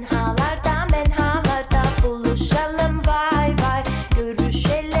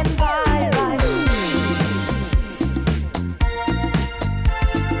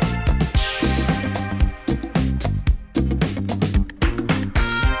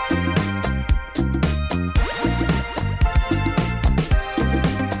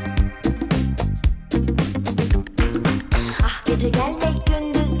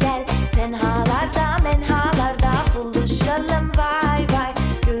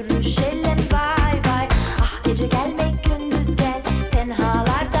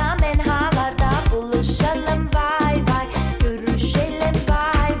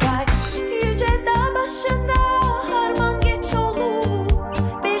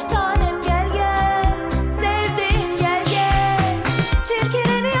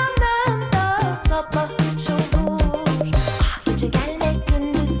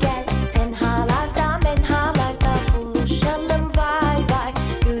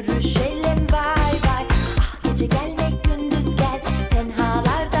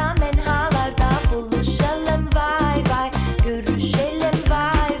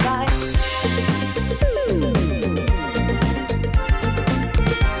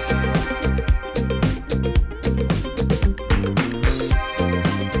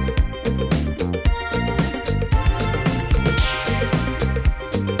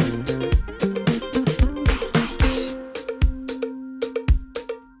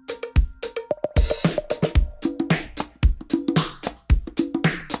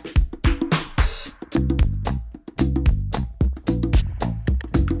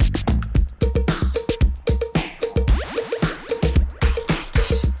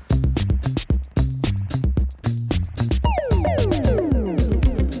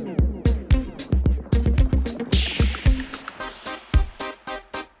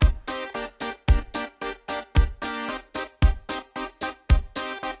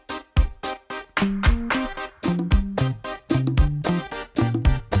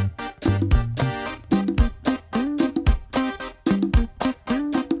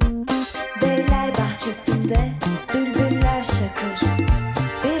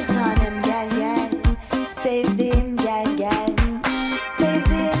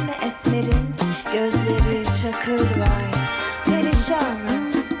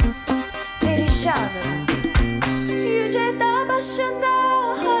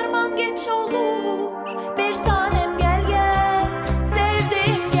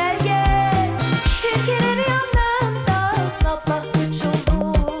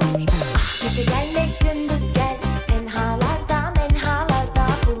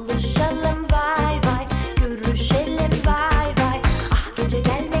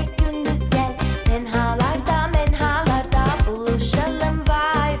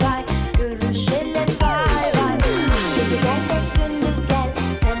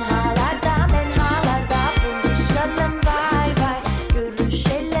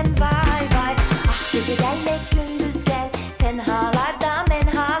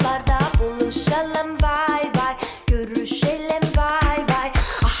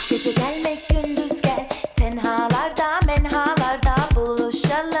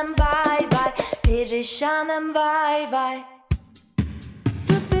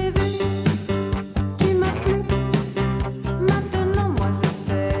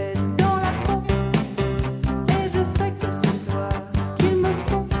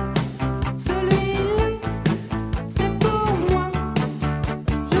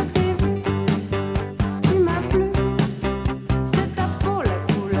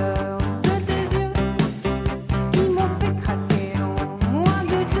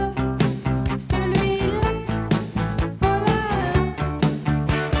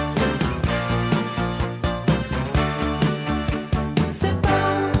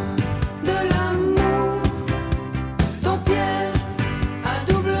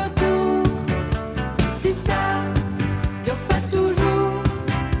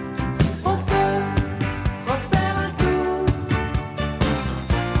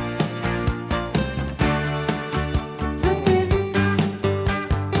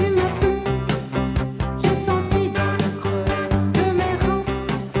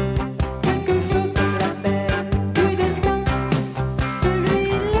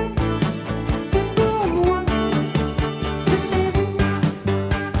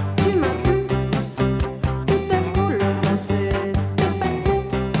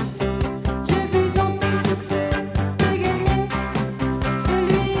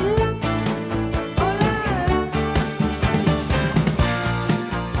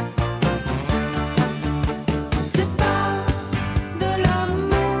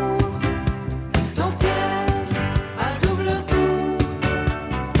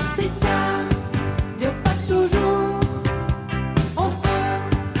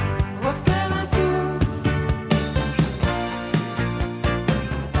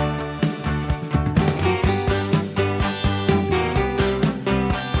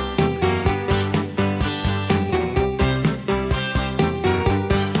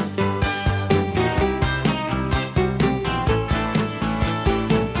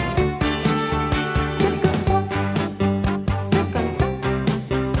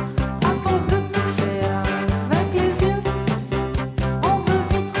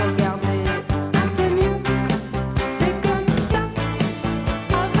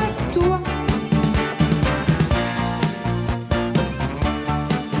toi.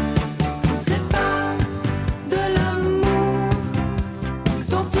 C'est pas de l'amour,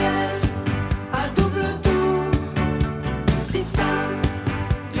 ton piège à double tour. Si ça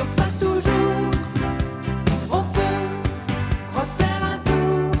dure pas toujours, on peut refaire un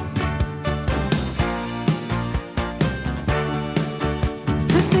tour.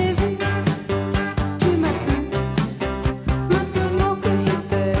 Je t'ai vu, tu m'as plu. Maintenant que je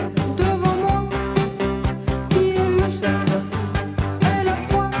t'ai devant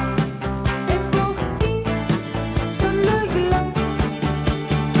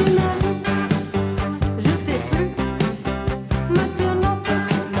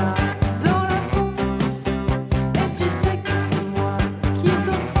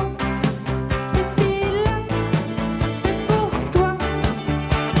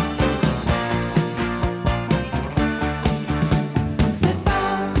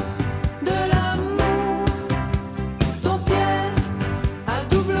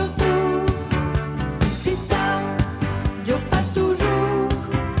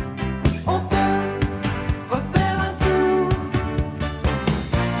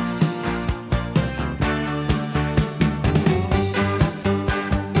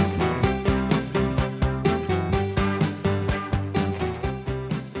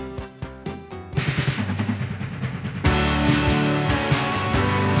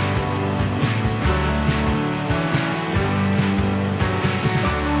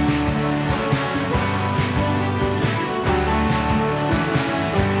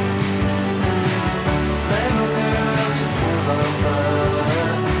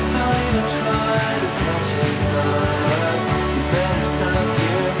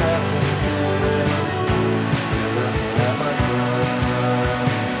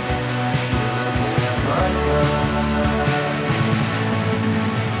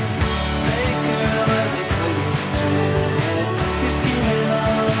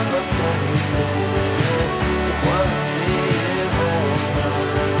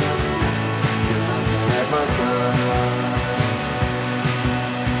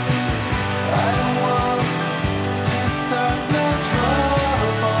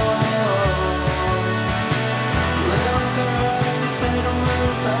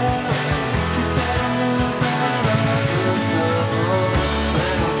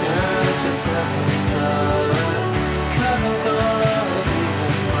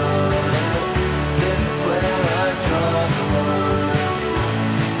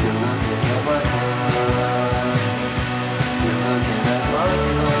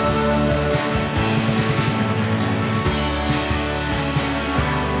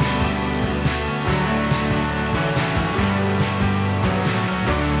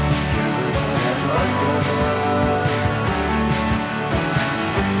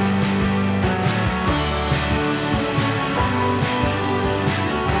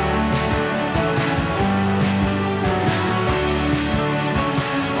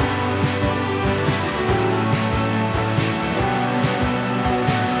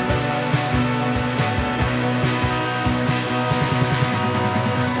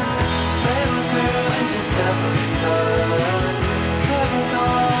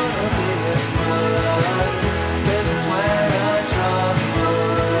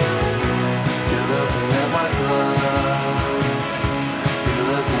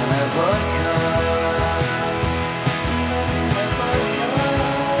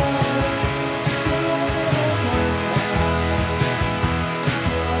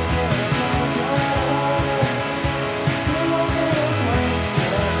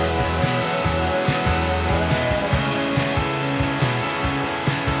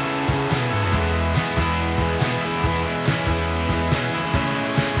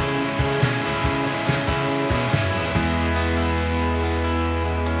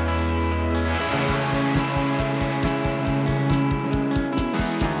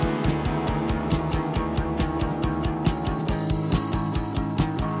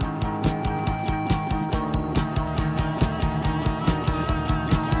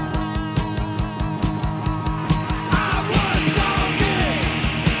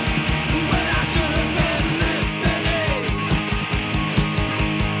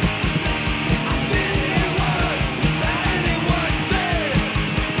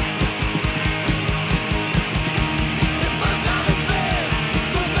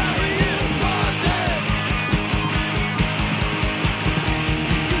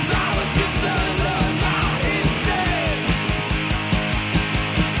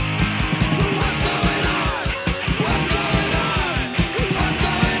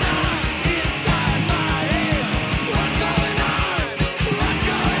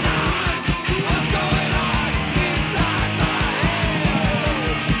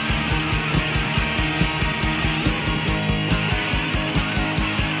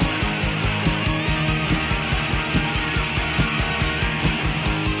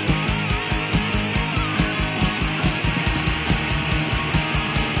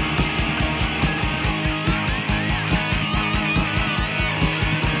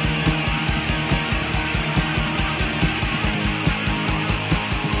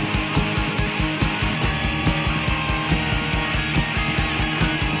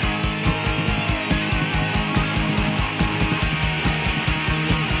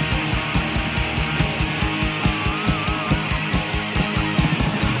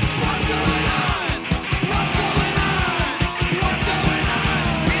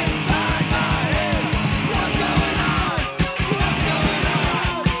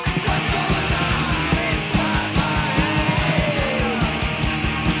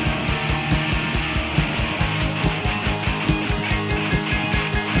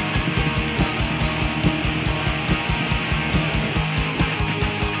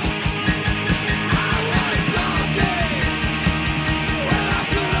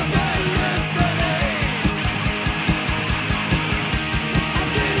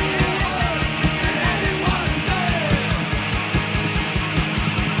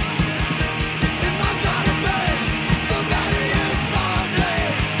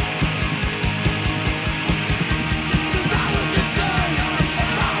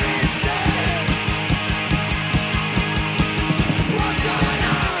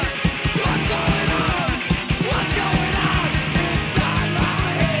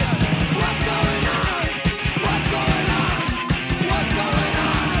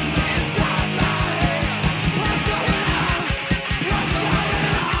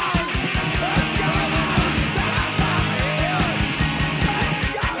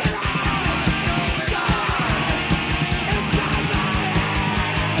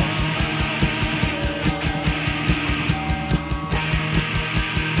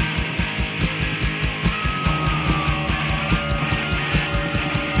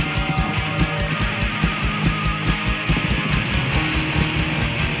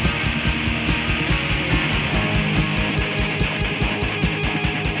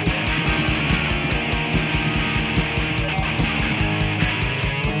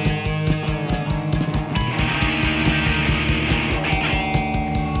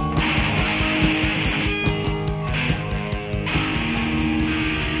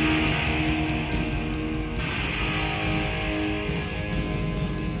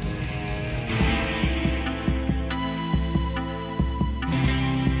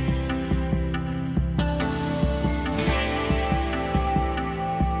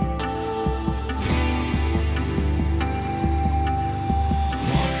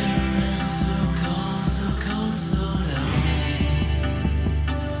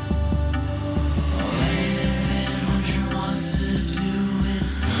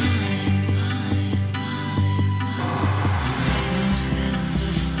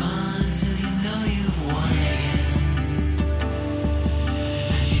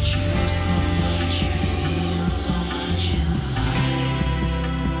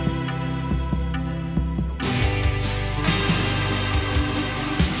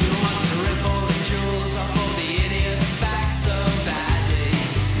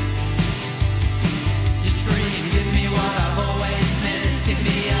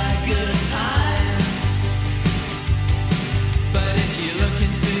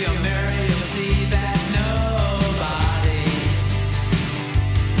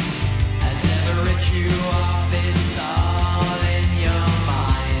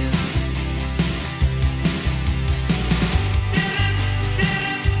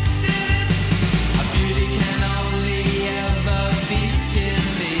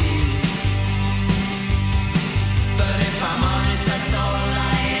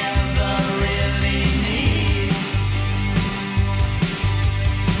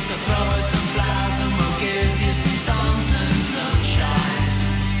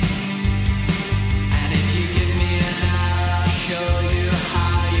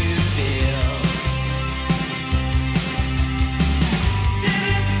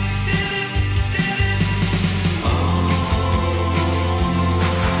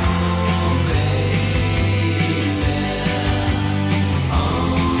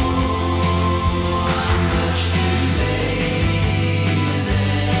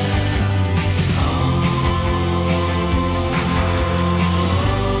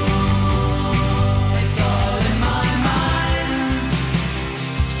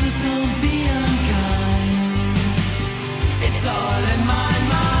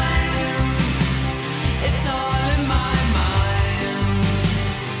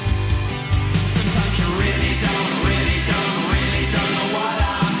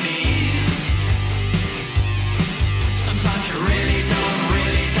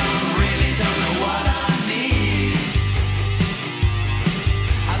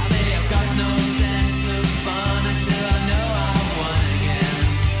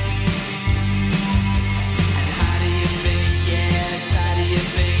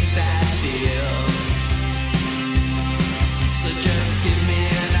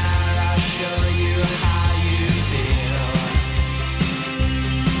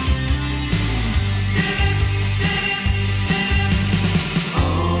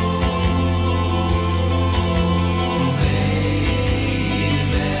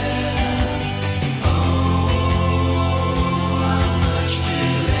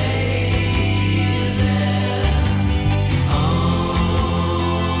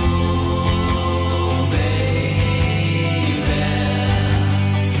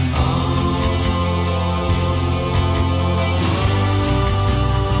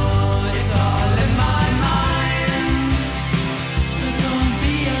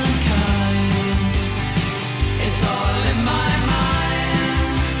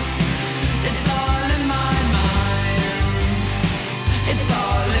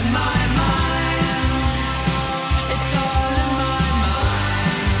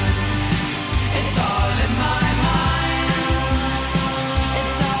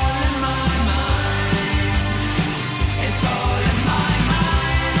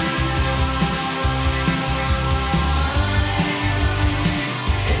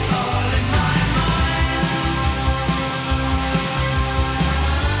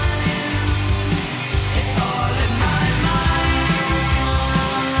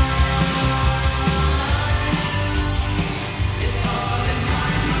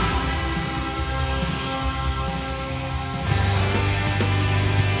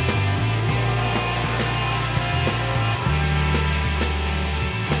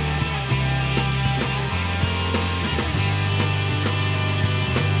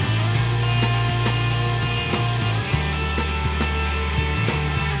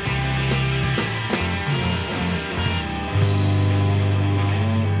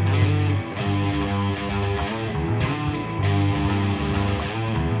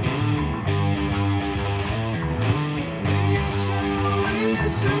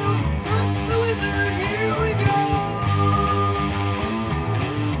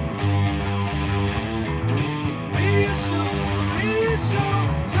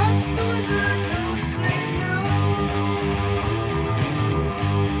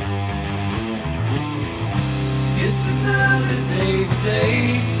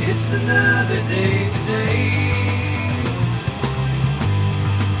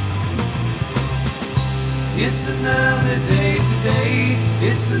It's another day today.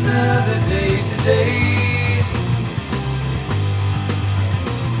 It's another day today.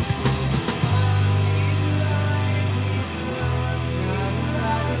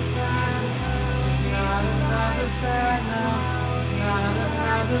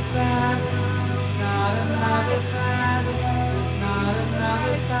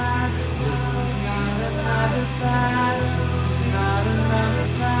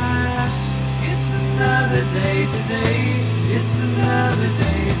 Day today, it's another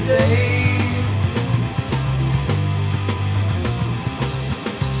day today.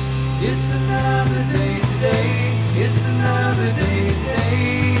 It's another day today, it's another day today.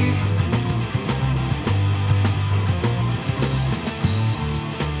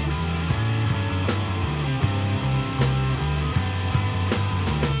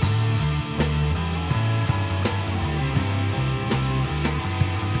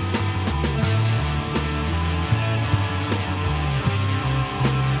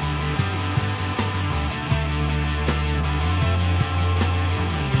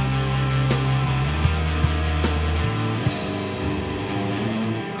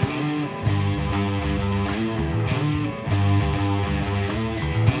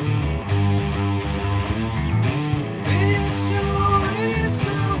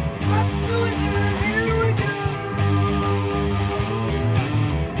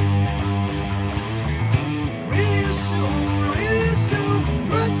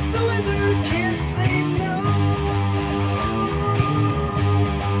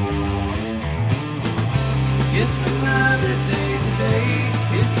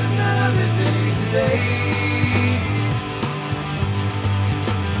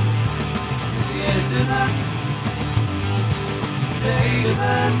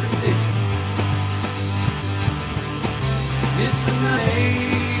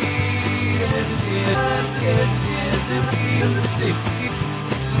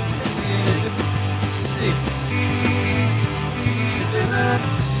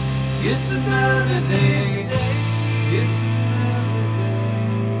 It's another day. It's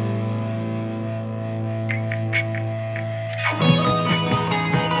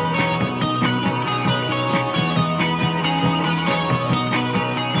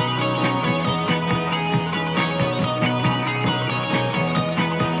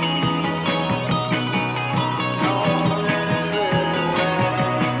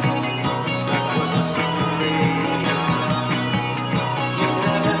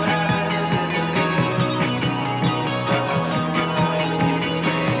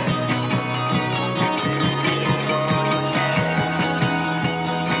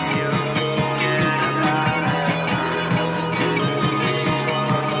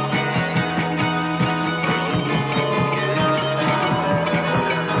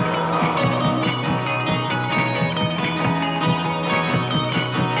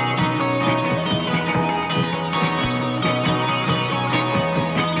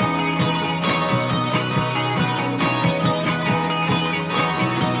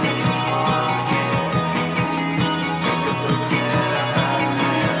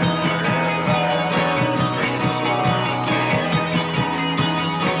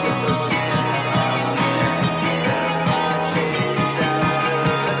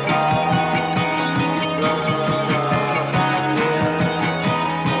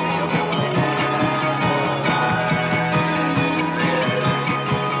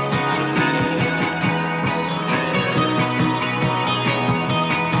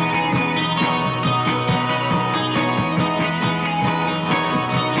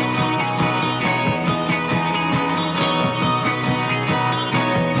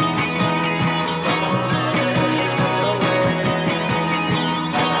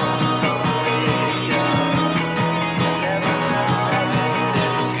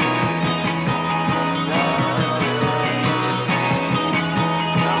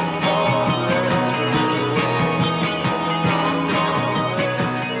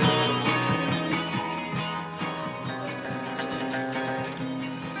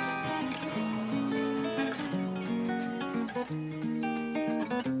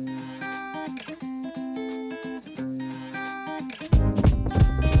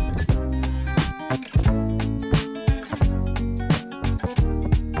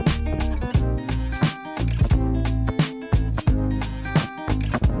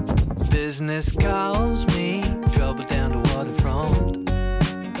business calls me, trouble down the waterfront.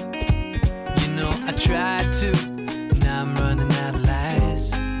 You know I tried to, now I'm running out of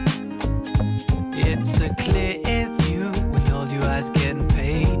lies. It's a clear view when all your eyes getting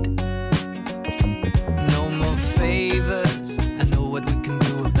paid. No more favors, I know what we can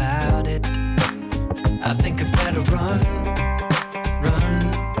do about it. I think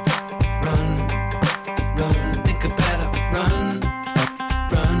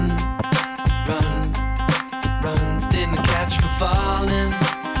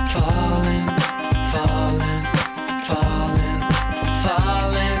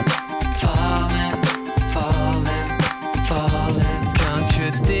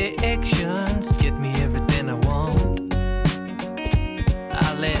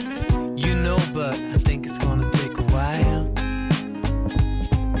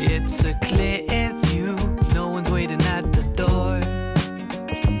clear view, no one's waiting at the door.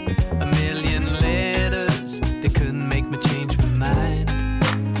 A million letters, they couldn't make me change my mind.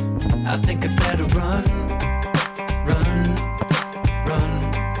 I think I better run, run, run,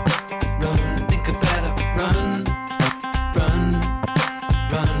 run. Think I better run, run,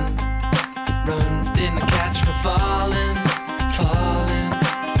 run, run. Didn't catch me falling, falling,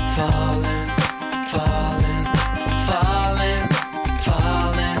 falling, falling, falling,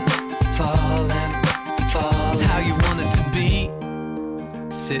 falling, falling, falling. How you want it to be,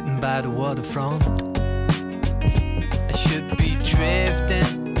 sitting by the waterfront. I should be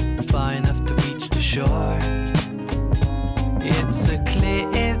drifting far enough to reach the shore. It's a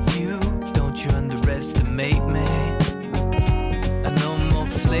clear view, don't you underestimate me. I know more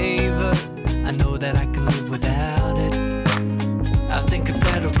flavor, I know that I can live without it. I think I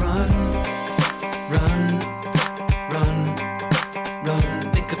better run, run, run,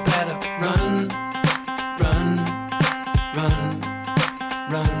 run. Think I better run, run, run,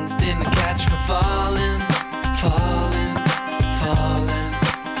 run. Didn't catch me falling, falling, falling,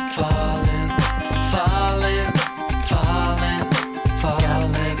 falling, falling, falling, falling. Gotta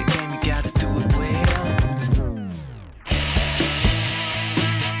play the game, you gotta do it well.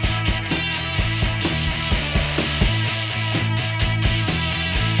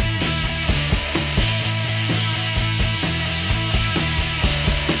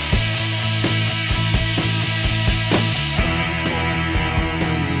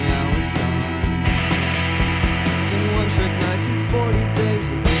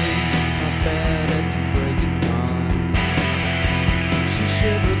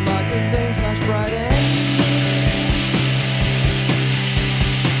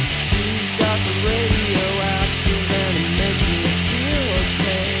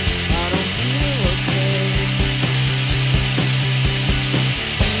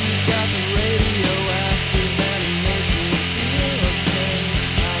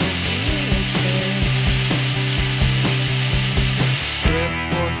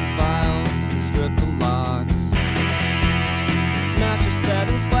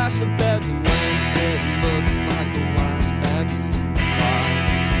 Slash the beds and when it looks like a wise X plot,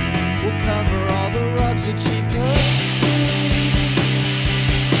 we'll cover all the rugs with cheap perfume.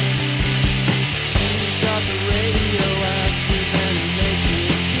 She's got the radioactive and it makes me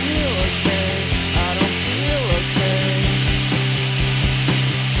feel okay. I don't feel okay.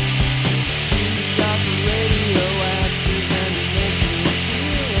 She's got the radioactive and it makes me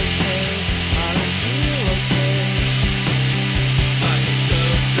feel okay. I don't feel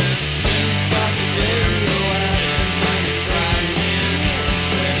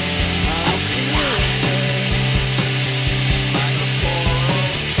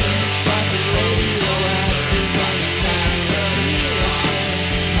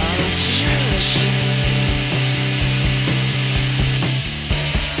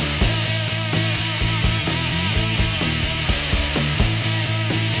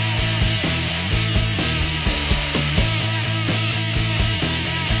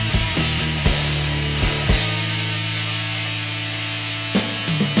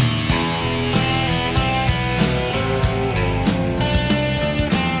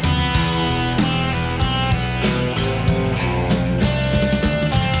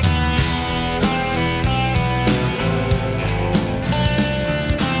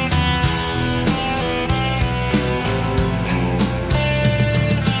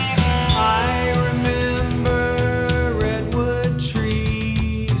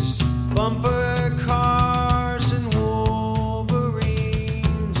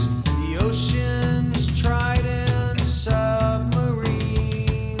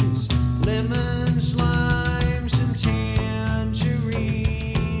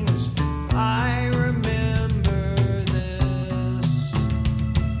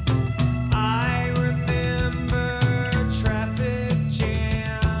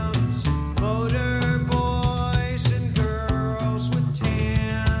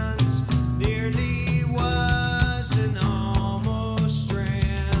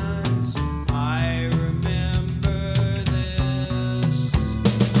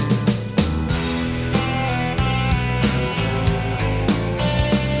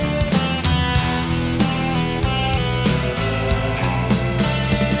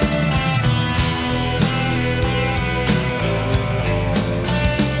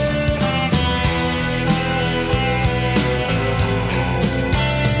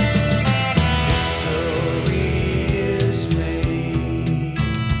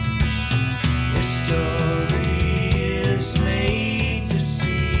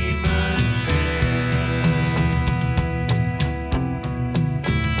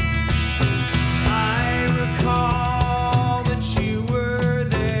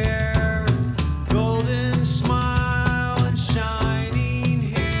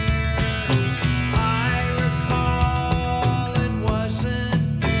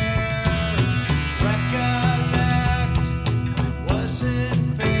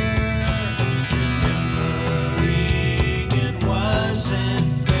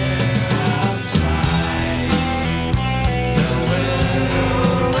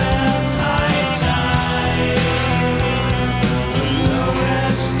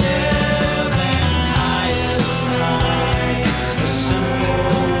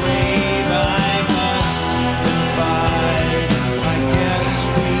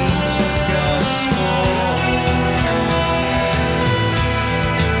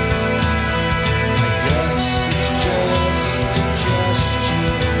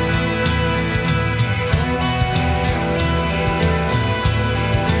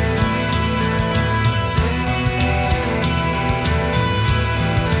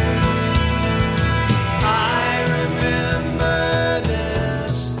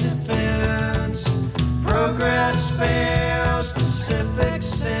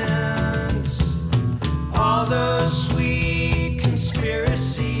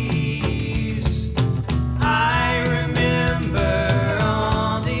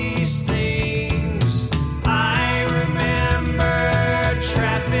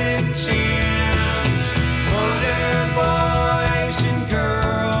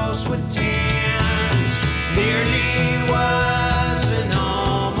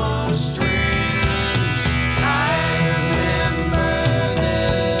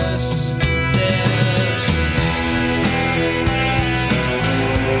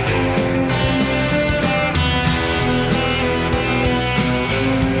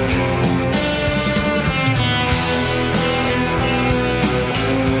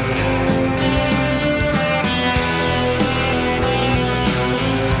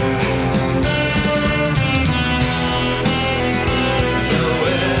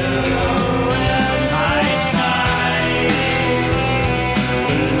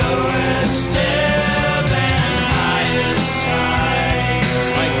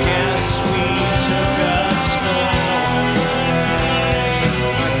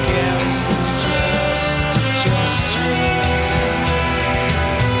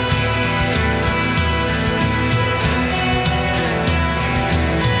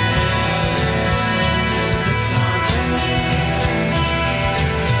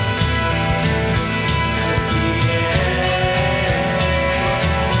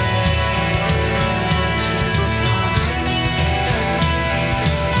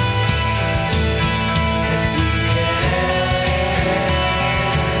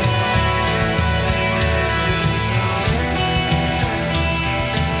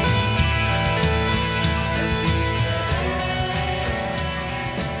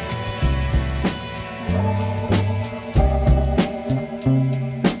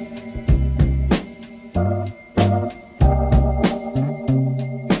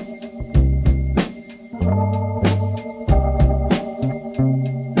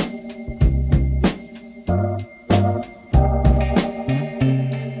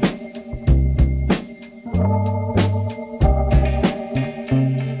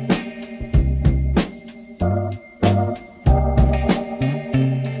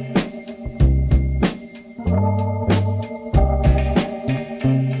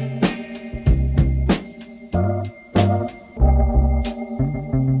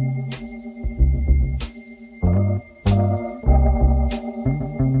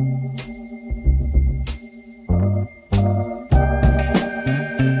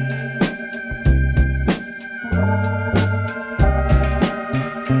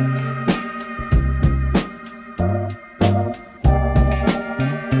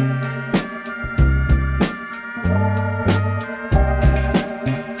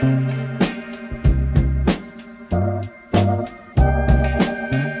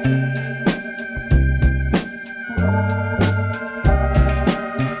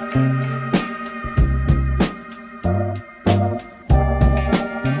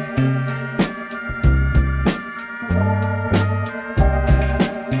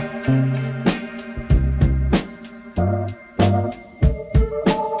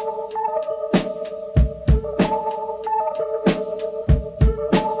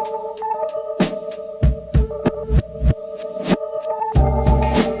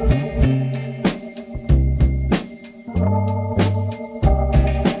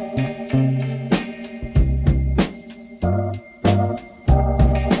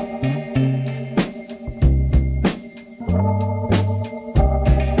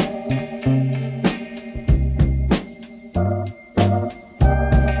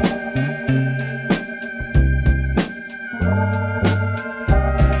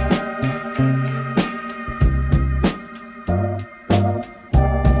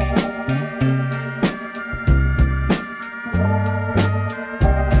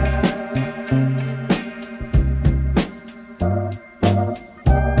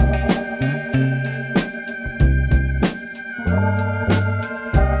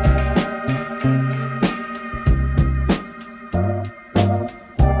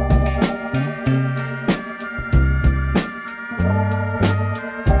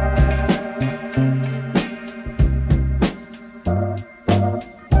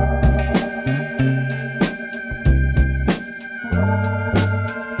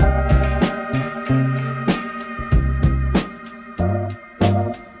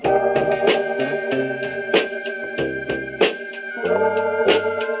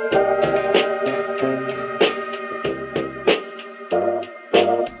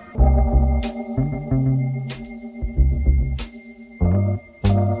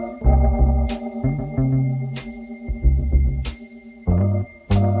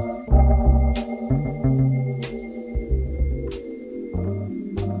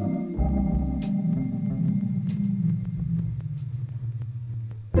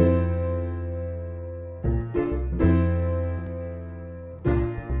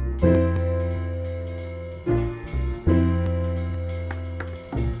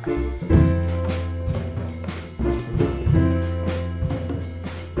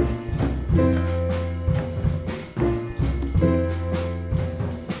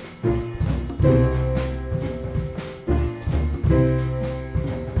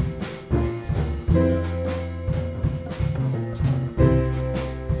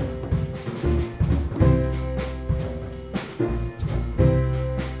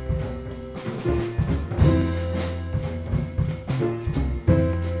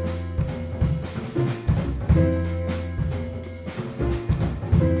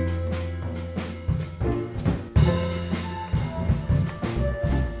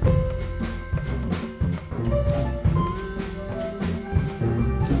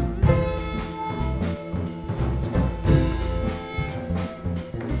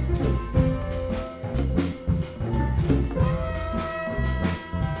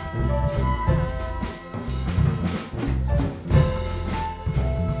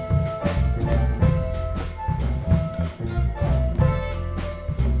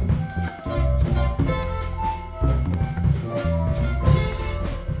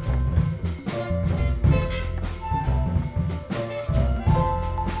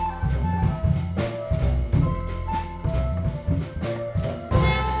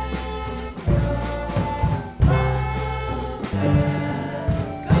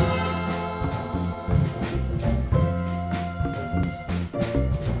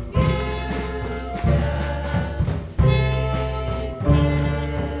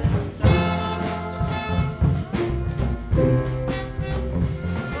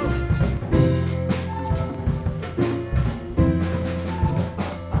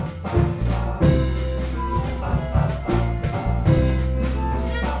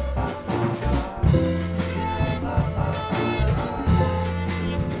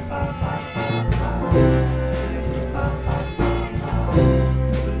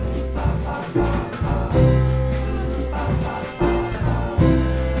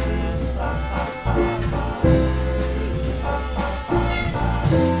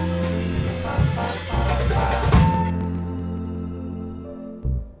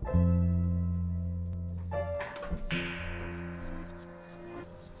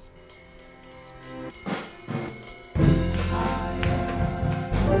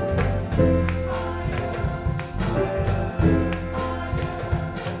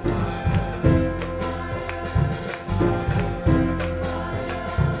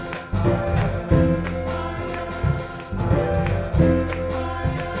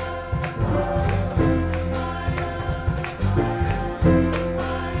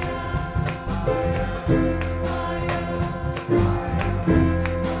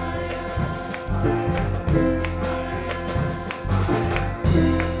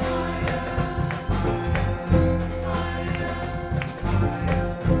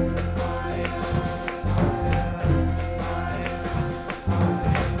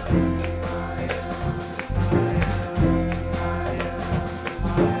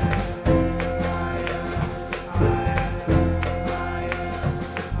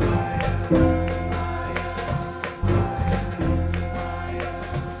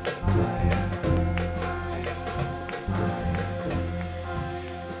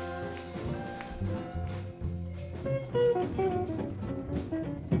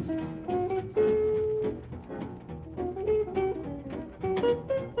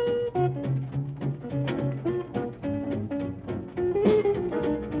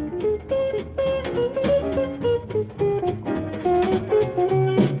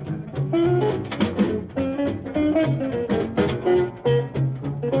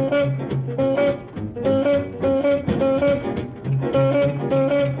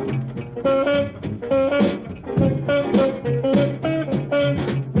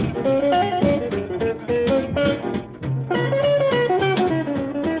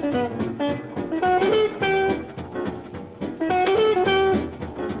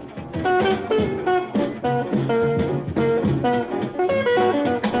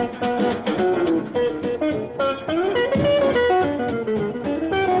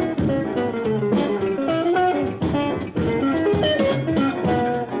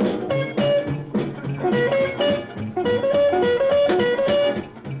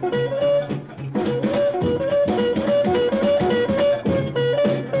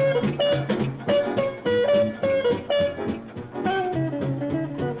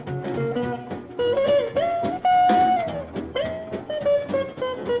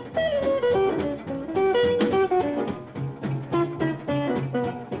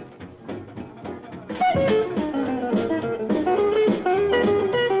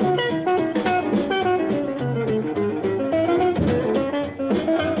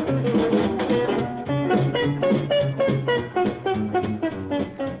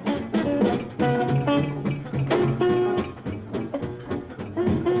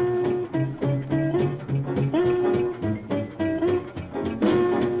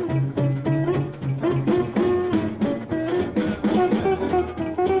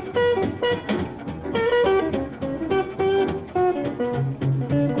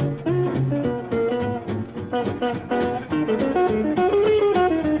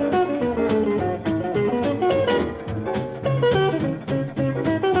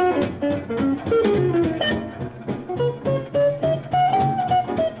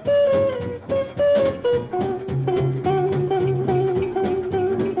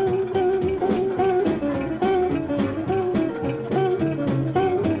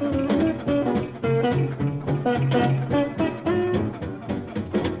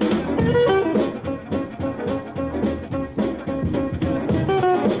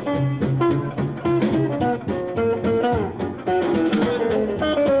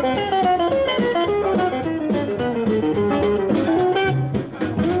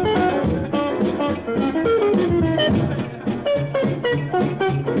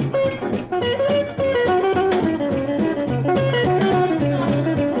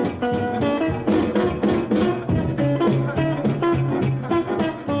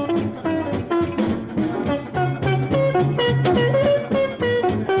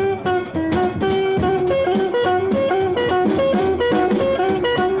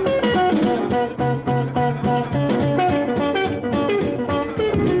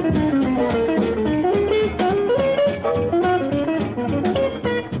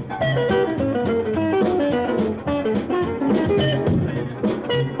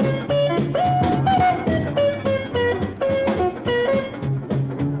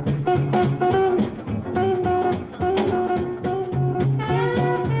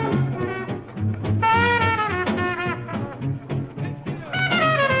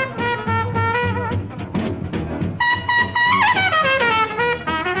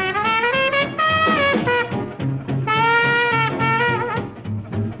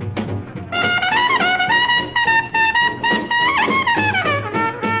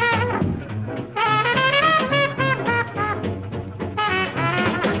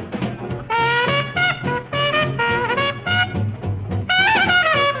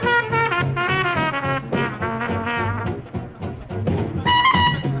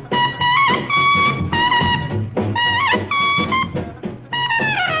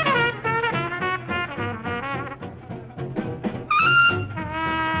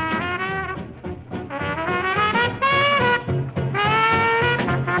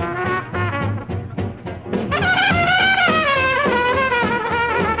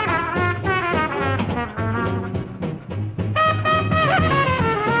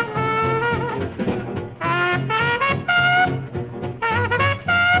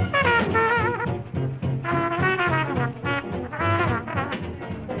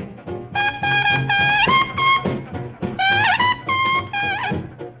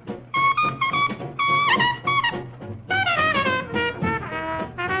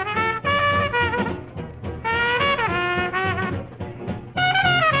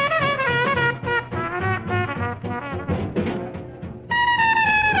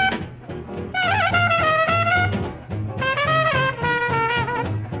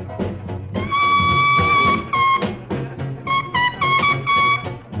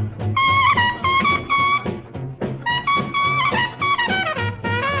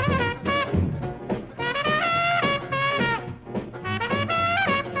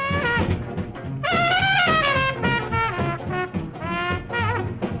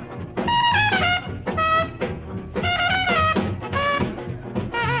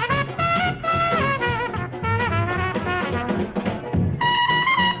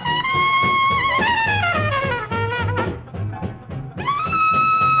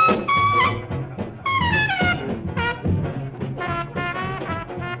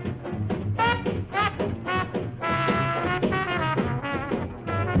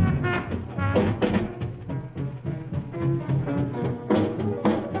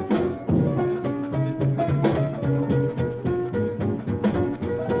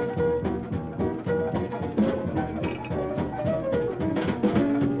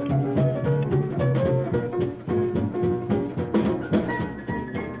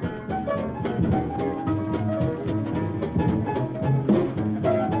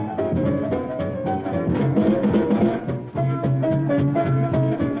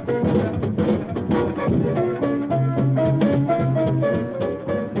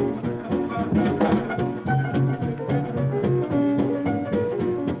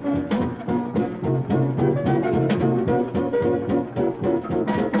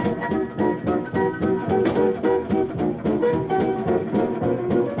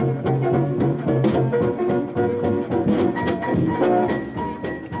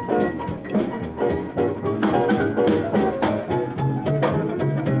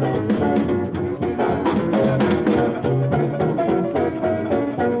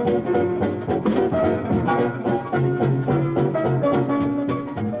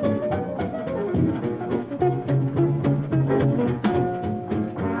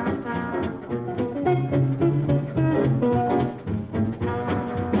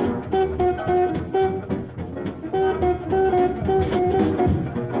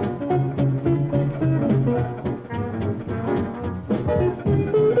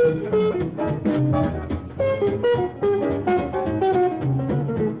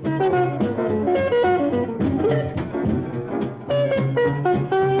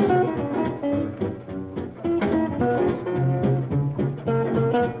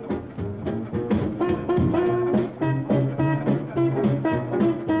Thank you.